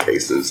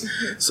suitcases.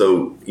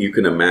 So you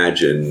can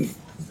imagine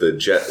the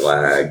jet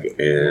lag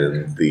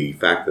and the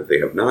fact that they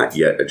have not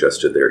yet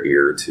adjusted their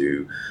ear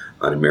to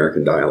an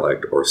American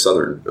dialect or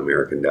Southern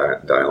American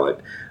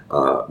dialect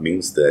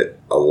means that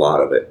a lot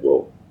of it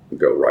will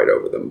go right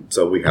over them.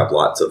 So we have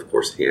lots of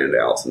course,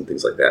 handouts and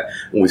things like that.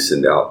 And we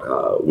send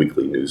out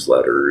weekly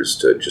newsletters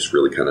to just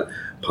really kind of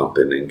pump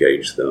and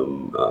engage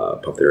them,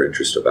 pump their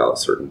interest about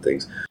certain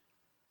things.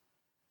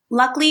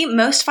 Luckily,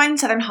 most find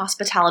Southern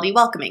hospitality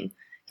welcoming.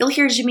 You'll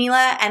hear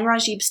Jamila and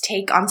Rajib's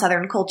take on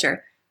Southern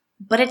culture.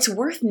 But it's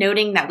worth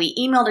noting that we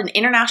emailed an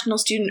international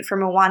student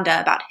from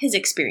Rwanda about his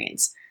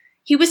experience.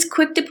 He was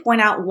quick to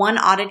point out one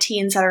oddity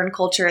in Southern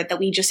culture that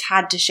we just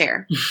had to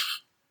share.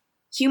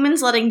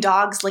 Humans letting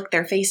dogs lick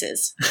their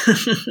faces.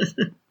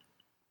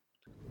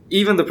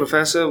 Even the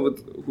professor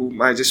with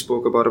whom I just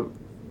spoke about a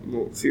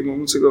few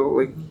moments ago,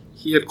 like,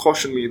 he had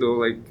cautioned me though,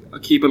 like,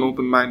 keep an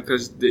open mind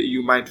because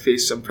you might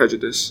face some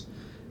prejudice.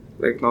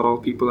 Like, not all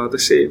people are the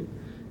same.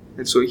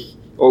 And so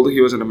although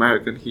he was an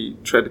American, he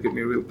tried to give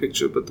me a real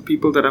picture. But the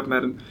people that I've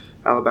met in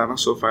Alabama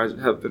so far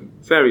have been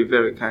very,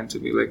 very kind to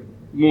me. Like,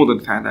 more than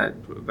kind, I'd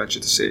venture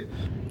to say.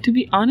 To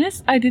be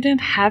honest, I didn't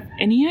have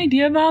any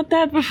idea about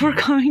that before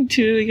coming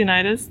to the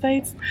United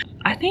States.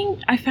 I think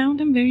I found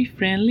them very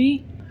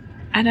friendly.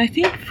 And I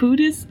think food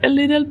is a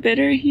little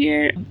better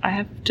here. I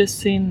have just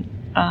seen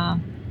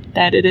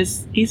that it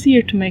is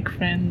easier to make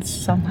friends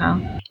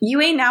somehow.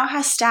 UA now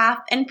has staff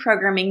and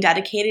programming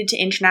dedicated to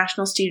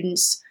international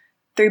students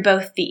through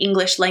both the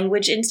English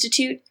Language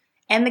Institute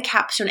and the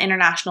Capstone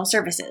International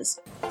Services.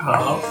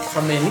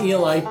 From an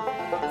ELI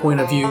point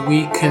of view,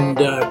 we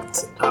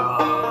conduct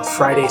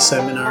Friday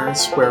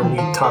seminars where we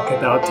talk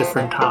about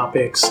different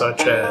topics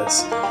such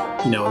as,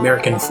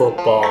 American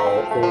football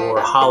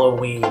or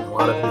Halloween, a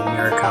lot of the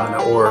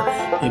Americana, or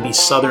maybe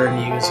Southern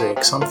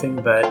music, something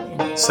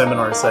that,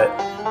 seminars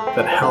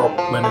that help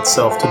lend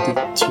itself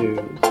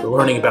to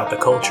learning about the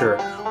culture.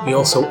 We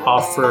also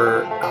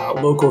offer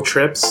local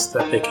trips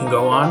that they can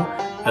go on,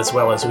 as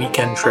well as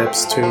weekend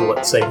trips to,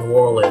 let's say, New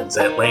Orleans,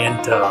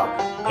 Atlanta,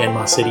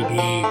 Panama City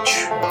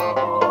Beach,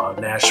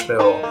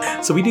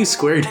 Nashville. So we do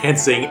square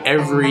dancing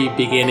every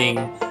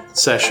beginning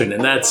session,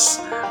 and that's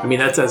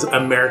as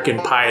American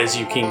pie as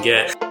you can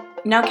get.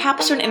 Now,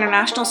 Capstone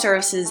International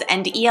Services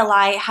and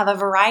ELI have a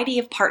variety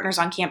of partners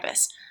on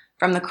campus,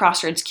 from the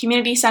Crossroads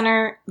Community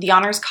Center, the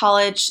Honors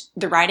College,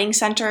 the Writing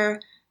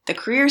Center, the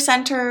Career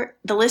Center,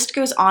 the list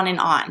goes on and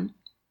on.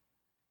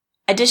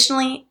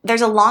 Additionally,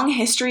 there's a long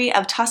history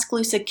of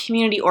Tuscaloosa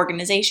community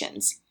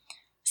organizations,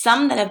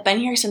 some that have been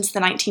here since the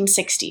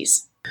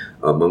 1960s.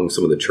 Among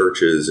some of the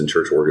churches and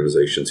church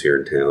organizations here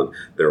in town,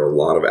 there are a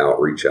lot of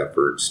outreach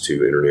efforts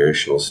to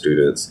international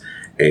students,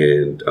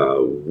 and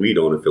we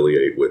don't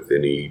affiliate with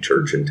any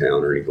church in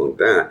town or anything like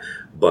that,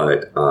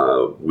 but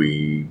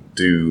we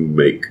do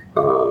make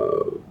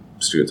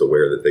students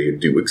aware that they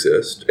do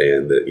exist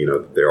and that,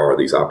 there are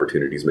these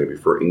opportunities maybe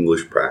for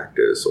English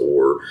practice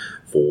or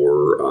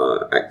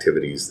for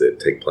activities that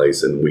take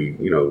place, and we,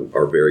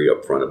 are very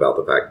upfront about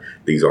the fact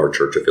these are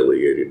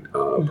church-affiliated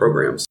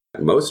programs.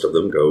 Most of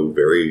them go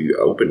very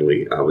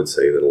openly. I would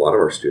say that a lot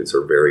of our students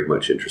are very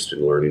much interested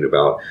in learning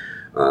about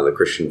the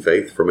Christian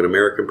faith from an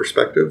American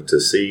perspective to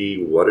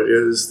see what it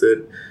is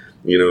that,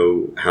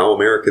 how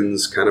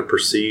Americans kind of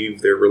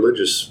perceive their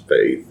religious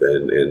faith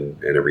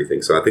and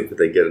everything. So I think that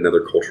they get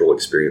another cultural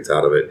experience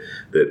out of it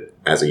that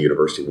as a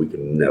university we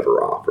can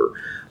never offer.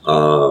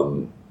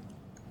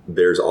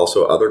 There's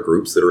also other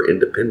groups that are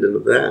independent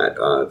of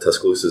that.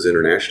 Tuscaloosa's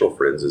International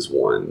Friends is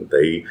one.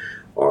 They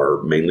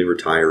are mainly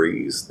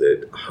retirees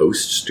that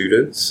host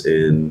students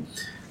in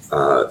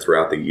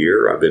throughout the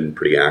year. I've been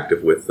pretty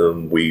active with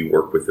them. We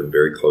work with them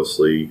very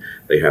closely.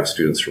 They have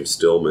students from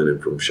Stillman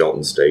and from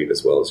Shelton State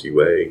as well as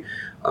UA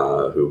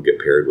who get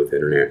paired with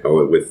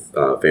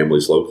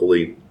families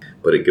locally.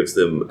 But it gives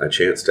them a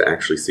chance to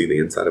actually see the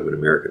inside of an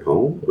American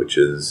home, which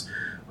is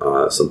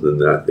something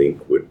that I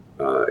think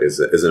is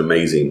an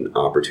amazing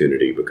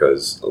opportunity,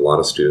 because a lot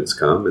of students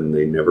come and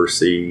they never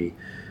see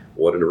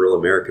what a real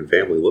American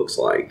family looks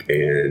like.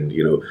 And,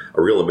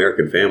 a real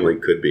American family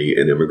could be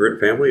an immigrant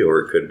family, or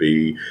it could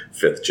be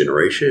fifth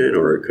generation,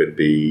 or it could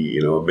be,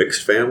 a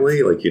mixed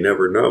family. Like, you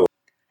never know.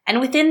 And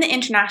within the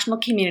international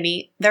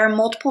community, there are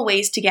multiple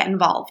ways to get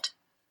involved.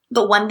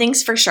 But one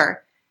thing's for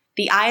sure,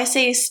 the ISA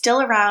is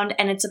still around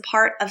and it's a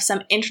part of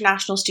some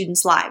international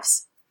students'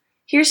 lives.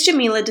 Here's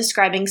Jamila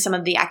describing some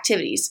of the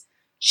activities.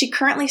 She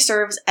currently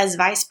serves as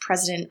vice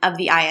president of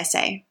the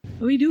ISA.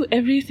 We do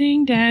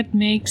everything that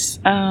makes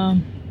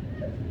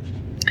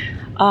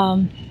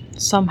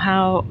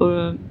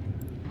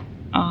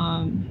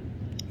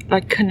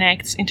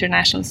connects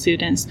international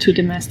students to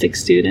domestic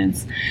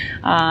students.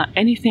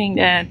 Anything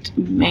that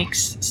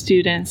makes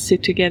students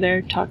sit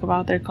together, talk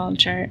about their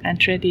culture and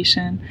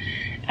tradition,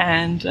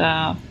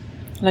 and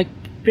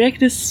break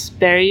this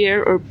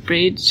barrier or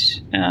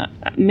bridge,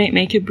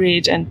 make a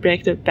bridge and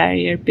break the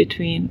barrier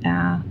between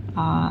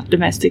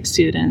domestic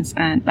students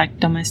and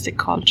domestic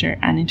culture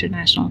and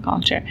international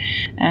culture.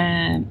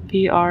 And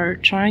we are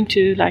trying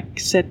to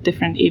set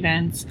different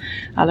events.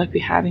 We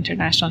have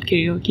International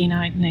Karaoke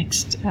Night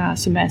next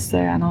semester,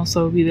 and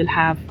also we will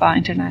have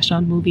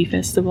International Movie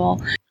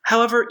Festival.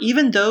 However,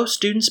 even though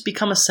students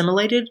become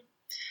assimilated,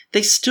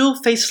 they still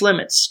face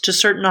limits to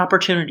certain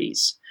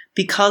opportunities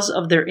because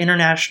of their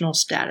international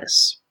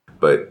status.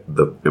 But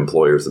the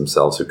employers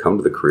themselves who come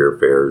to the career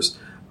fairs,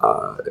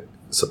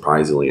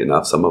 surprisingly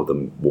enough, some of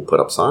them will put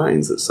up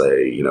signs that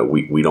say,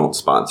 we don't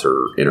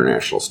sponsor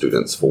international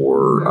students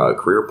for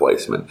career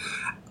placement,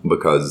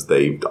 because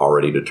they've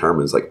already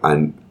determined,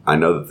 I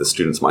know that the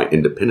students might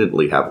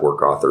independently have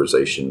work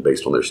authorization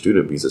based on their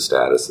student visa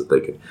status, that they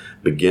could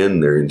begin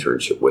their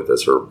internship with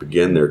us or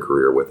begin their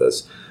career with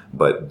us,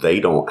 but they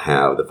don't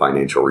have the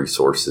financial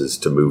resources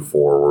to move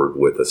forward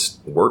with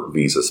a work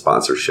visa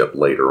sponsorship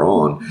later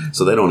on,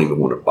 so they don't even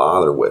want to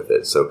bother with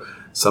it. So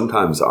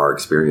sometimes our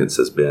experience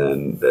has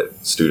been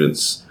that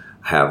students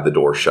have the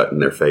door shut in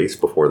their face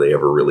before they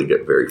ever really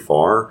get very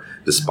far,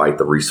 despite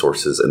the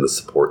resources and the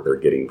support they're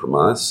getting from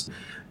us.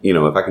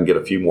 If I can get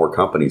a few more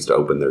companies to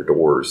open their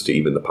doors to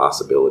even the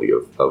possibility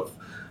of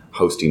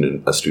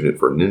hosting a student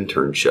for an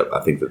internship,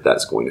 I think that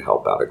that's going to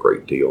help out a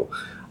great deal.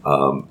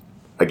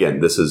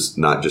 Again, this is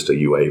not just a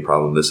UA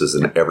problem. This is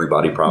an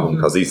everybody problem,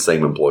 because these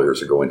same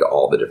employers are going to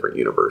all the different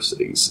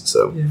universities.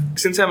 So,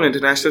 since I'm an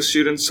international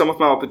student, some of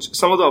the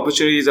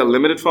opportunities are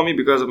limited for me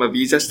because of my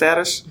visa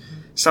status.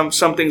 Some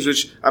things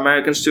which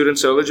American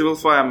students are eligible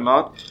for, I'm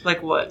not.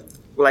 Like what?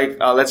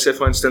 Let's say,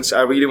 for instance,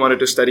 I really wanted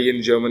to study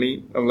in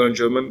Germany and learn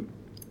German,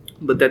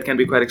 but that can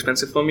be quite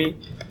expensive for me.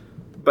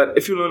 But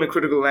if you learn a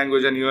critical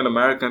language and you're an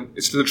American,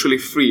 it's literally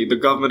free. The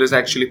government is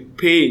actually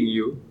paying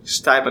you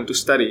stipend to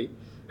study.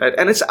 Right?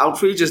 And it's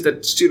outrageous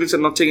that students are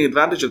not taking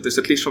advantage of this,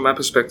 at least from my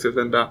perspective.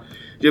 And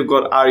you've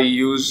got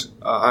REUs.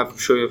 I'm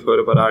sure you've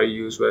heard about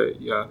REUs, where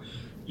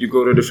you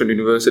go to a different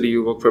university,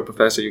 you work for a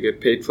professor, you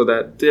get paid for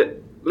that.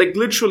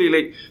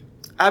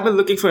 I've been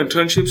looking for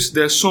internships.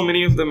 There are so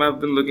many of them. I've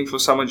been looking for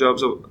summer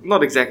jobs, or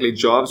not exactly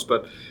jobs,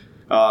 but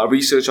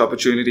research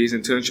opportunities,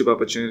 internship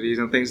opportunities,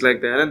 and things like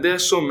that. And there are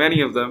so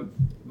many of them.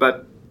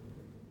 But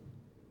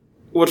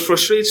what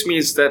frustrates me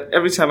is that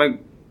every time I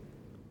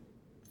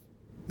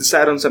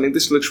decide on something,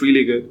 this looks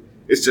really good,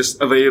 it's just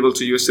available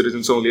to U.S.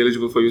 citizens only,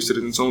 eligible for U.S.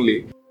 citizens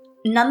only.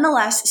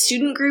 Nonetheless,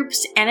 student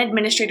groups and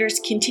administrators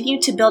continue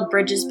to build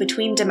bridges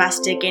between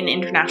domestic and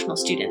international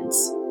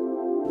students.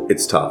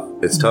 It's tough.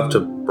 It's tough to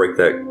break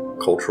that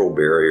cultural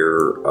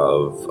barrier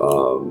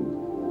of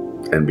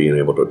and being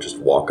able to just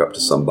walk up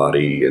to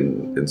somebody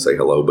and say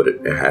hello, but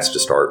it has to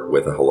start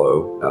with a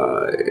hello.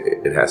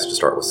 It has to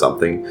start with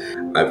something.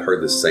 I've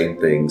heard the same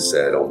thing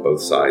said on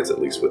both sides,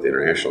 at least with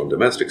international and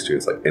domestic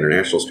students. Like,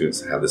 international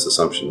students have this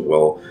assumption,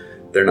 well,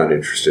 they're not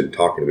interested in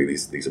talking to me,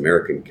 these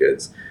American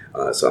kids,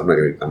 so I'm not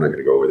going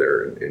to go over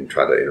there and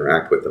try to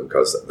interact with them,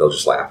 because they'll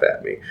just laugh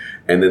at me.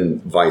 And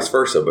then vice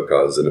versa,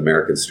 because an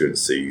American student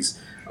sees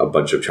a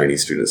bunch of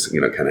Chinese students,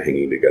 kind of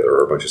hanging together,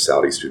 or a bunch of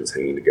Saudi students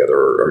hanging together,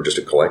 or just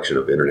a collection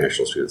of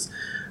international students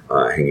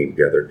hanging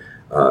together.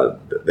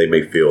 They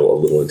may feel a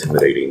little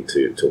intimidating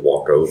to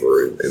walk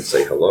over and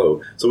say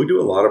hello. So we do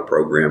a lot of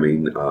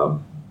programming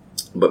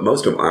But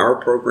most of our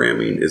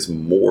programming is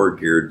more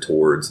geared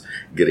towards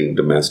getting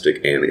domestic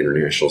and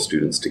international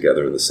students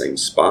together in the same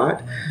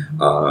spot.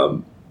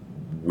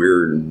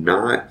 We're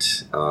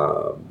not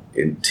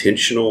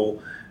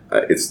intentional.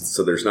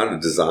 So there's not a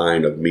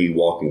design of me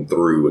walking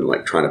through and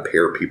like trying to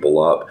pair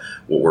people up.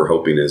 What we're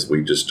hoping is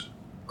we just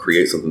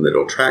create something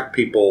that'll attract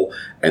people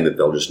and that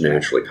they'll just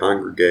naturally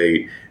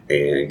congregate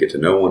and get to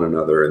know one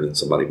another, and then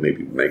somebody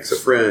maybe makes a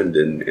friend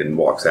and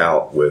walks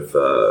out with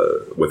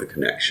a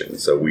connection.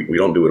 So we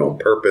don't do it on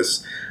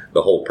purpose.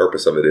 The whole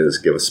purpose of it is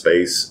give a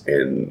space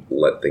and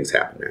let things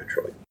happen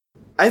naturally.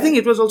 I think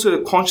it was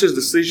also a conscious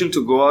decision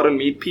to go out and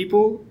meet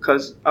people,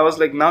 because I was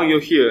like, now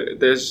you're here.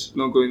 There's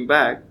no going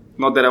back.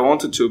 Not that I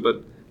wanted to,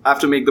 but I have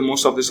to make the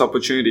most of this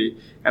opportunity,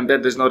 and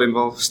that does not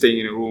involve staying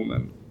in a room.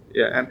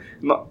 And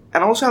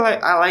also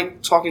I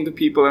like talking to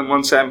people, and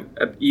once I'm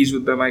at ease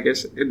with them, I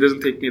guess it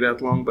doesn't take me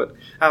that long, but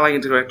I like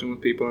interacting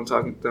with people and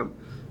talking to them.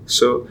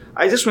 So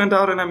I just went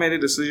out and I made a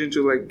decision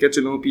to like get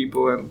to know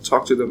people and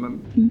talk to them.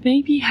 And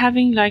maybe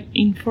having like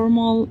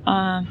informal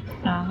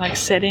like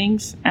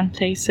settings and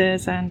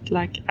places and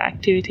like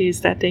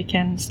activities that they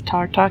can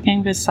start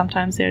talking with.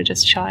 Sometimes they're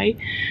just shy.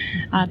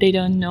 They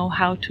don't know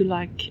how to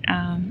like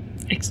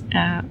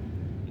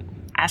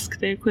ask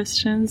their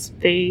questions.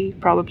 They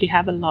probably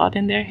have a lot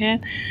in their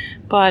head,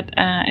 but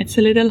it's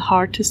a little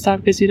hard to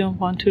start because you don't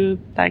want to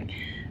like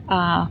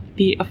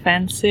be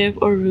offensive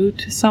or rude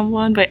to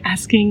someone by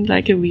asking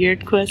like a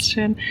weird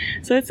question.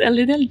 So it's a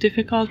little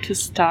difficult to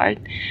start,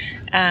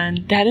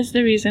 and that is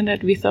the reason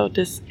that we thought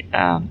this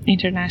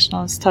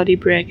international study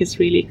break is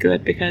really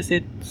good, because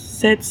it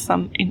sets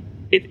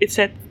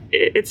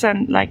it's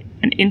an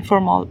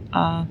informal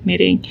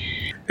meeting.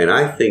 And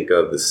I think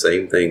of the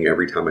same thing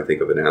every time I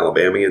think of an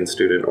Alabamian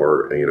student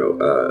or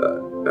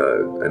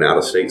an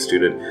out-of-state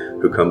student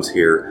who comes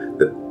here,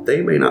 that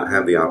they may not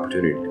have the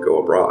opportunity to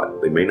go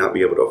abroad. They may not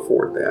be able to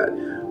afford that,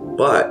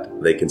 but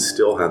they can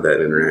still have that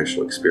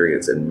international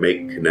experience and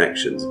make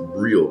connections,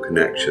 real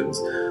connections,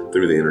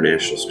 through the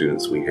international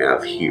students we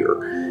have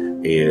here.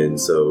 And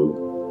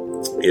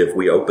so if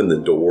we open the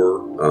door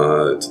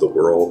to the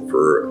world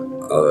for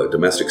a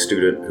domestic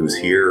student who's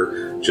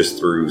here just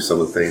through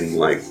something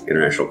like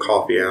International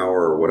Coffee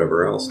Hour or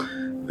whatever else,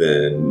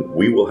 then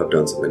we will have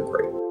done something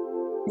great.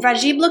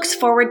 Rajib looks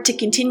forward to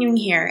continuing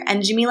here,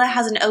 and Jamila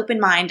has an open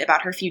mind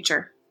about her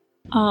future.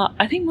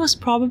 I think most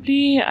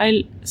probably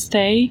I'll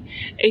stay.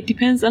 It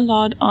depends a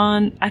lot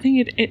on, I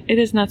think it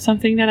is not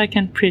something that I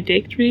can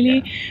predict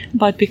really,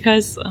 but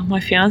because my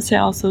fiance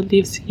also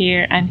lives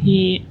here and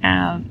he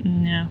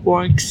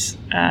works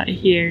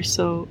here,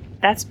 so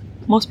that's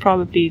most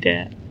probably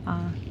the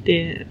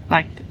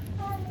like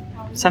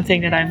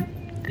something that I'm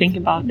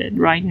thinking about it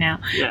right now.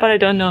 But I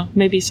don't know,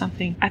 maybe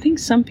something. I think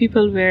some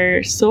people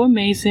were so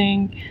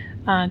amazing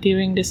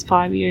during this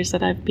 5 years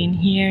that I've been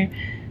here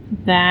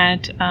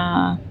that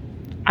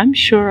I'm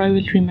sure I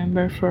will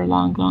remember for a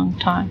long, long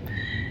time.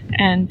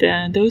 And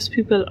those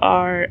people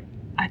are,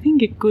 I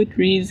think, a good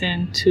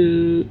reason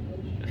to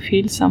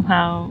feel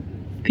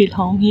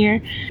home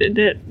here.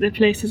 The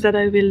places that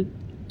I will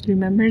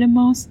remember the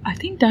most, I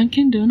think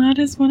Dunkin' Donut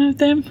is one of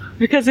them,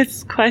 because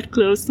it's quite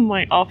close to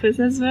my office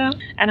as well,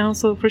 and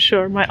also for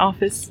sure my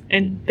office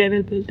in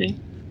Bevel Building.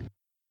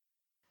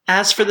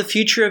 As for the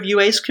future of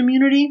UA's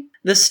community,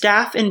 the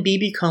staff in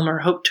BB Comer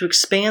hope to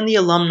expand the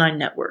alumni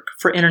network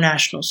for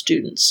international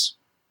students.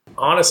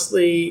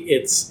 Honestly,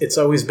 it's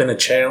always been a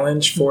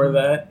challenge for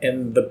that,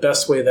 and the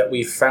best way that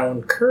we've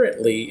found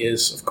currently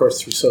is, of course,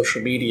 through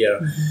social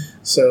media.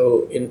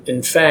 So,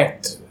 in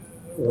fact,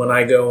 when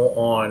I go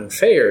on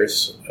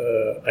fairs,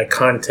 I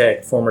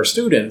contact former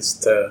students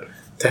to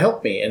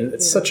help me, and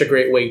it's such a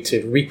great way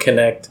to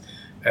reconnect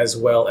as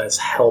well as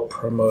help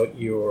promote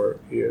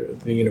the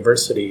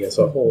university as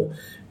a whole.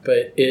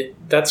 But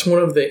that's one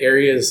of the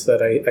areas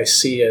that I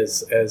see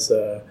as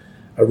a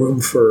room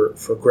for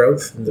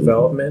growth and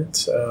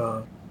development.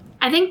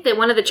 I think that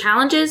one of the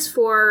challenges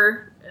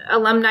for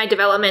alumni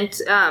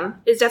development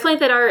is definitely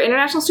that our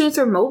international students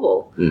are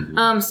mobile.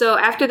 So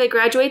after they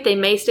graduate, they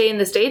may stay in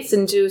the States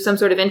and do some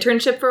sort of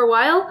internship for a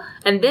while,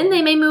 and then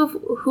they may move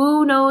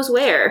who knows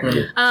where.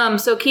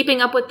 So keeping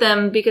up with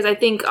them, because I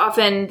think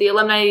often the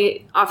alumni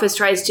office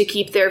tries to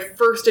keep their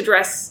first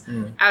address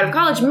out of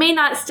college, may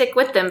not stick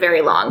with them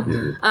very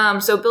long.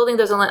 So building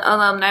those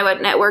alumni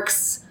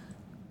networks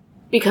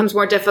becomes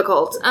more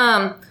difficult.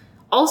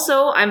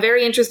 Also, I'm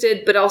very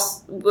interested, but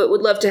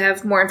would love to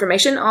have more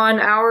information on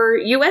our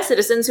U.S.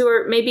 citizens who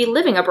are maybe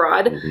living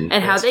abroad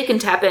and how they can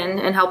tap in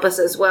and help us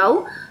as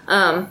well.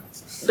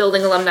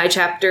 Building alumni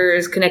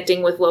chapters,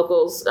 connecting with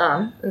locals,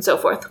 and so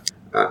forth.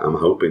 I'm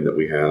hoping that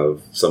we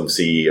have some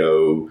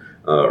CEO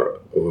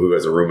who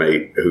has a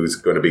roommate who's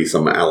going to be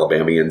some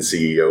Alabamian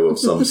CEO of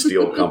some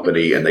steel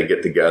company, and they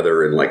get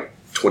together and like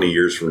 20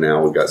 years from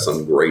now, we've got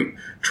some great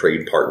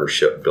trade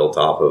partnership built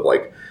off of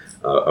like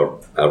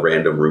a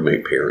random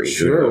roommate pairing.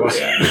 Sure.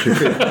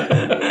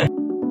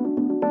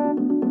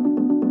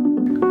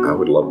 I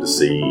would love to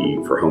see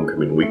for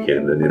homecoming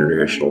weekend an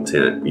international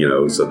tent,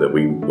 so that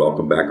we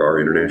welcome back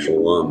our international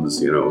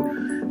alums,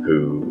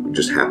 who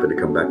just happened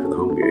to come back for the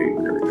home game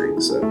and everything.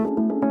 So,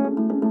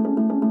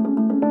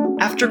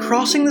 after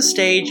crossing the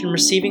stage and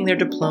receiving their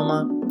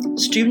diploma,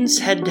 students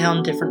head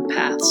down different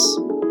paths.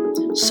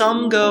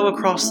 Some go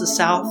across the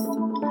South,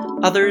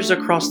 others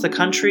across the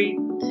country,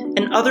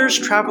 and others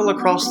travel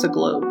across the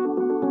globe.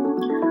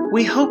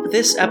 We hope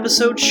this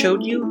episode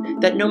showed you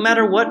that no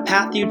matter what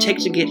path you take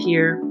to get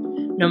here,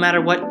 no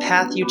matter what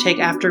path you take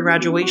after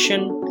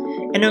graduation,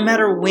 and no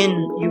matter when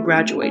you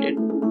graduated,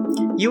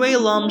 UA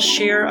alums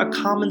share a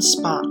common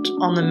spot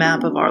on the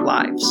map of our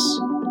lives.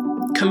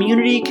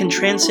 Community can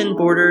transcend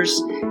borders,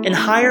 and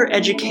higher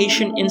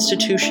education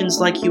institutions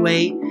like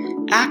UA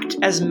act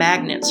as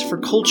magnets for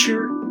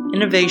culture,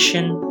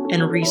 innovation,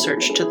 and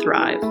research to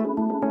thrive.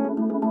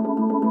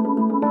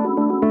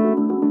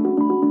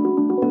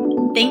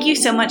 Thank you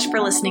so much for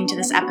listening to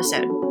this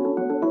episode.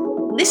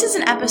 This is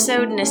an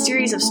episode in a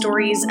series of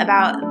stories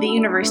about the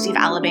University of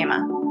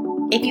Alabama.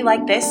 If you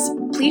like this,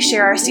 please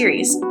share our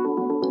series.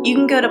 You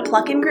can go to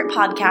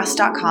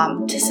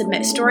pluckandgritpodcast.com to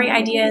submit story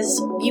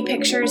ideas, view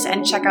pictures,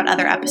 and check out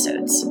other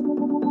episodes.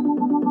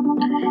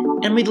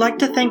 And we'd like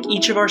to thank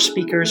each of our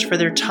speakers for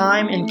their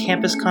time and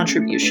campus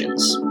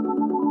contributions.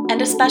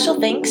 And a special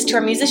thanks to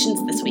our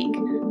musicians this week.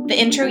 The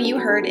intro you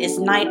heard is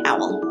Night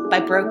Owl by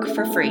Broke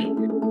for Free.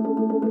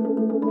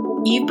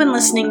 You've been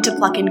listening to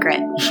Pluck and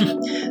Grit.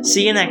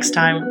 See you next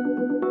time.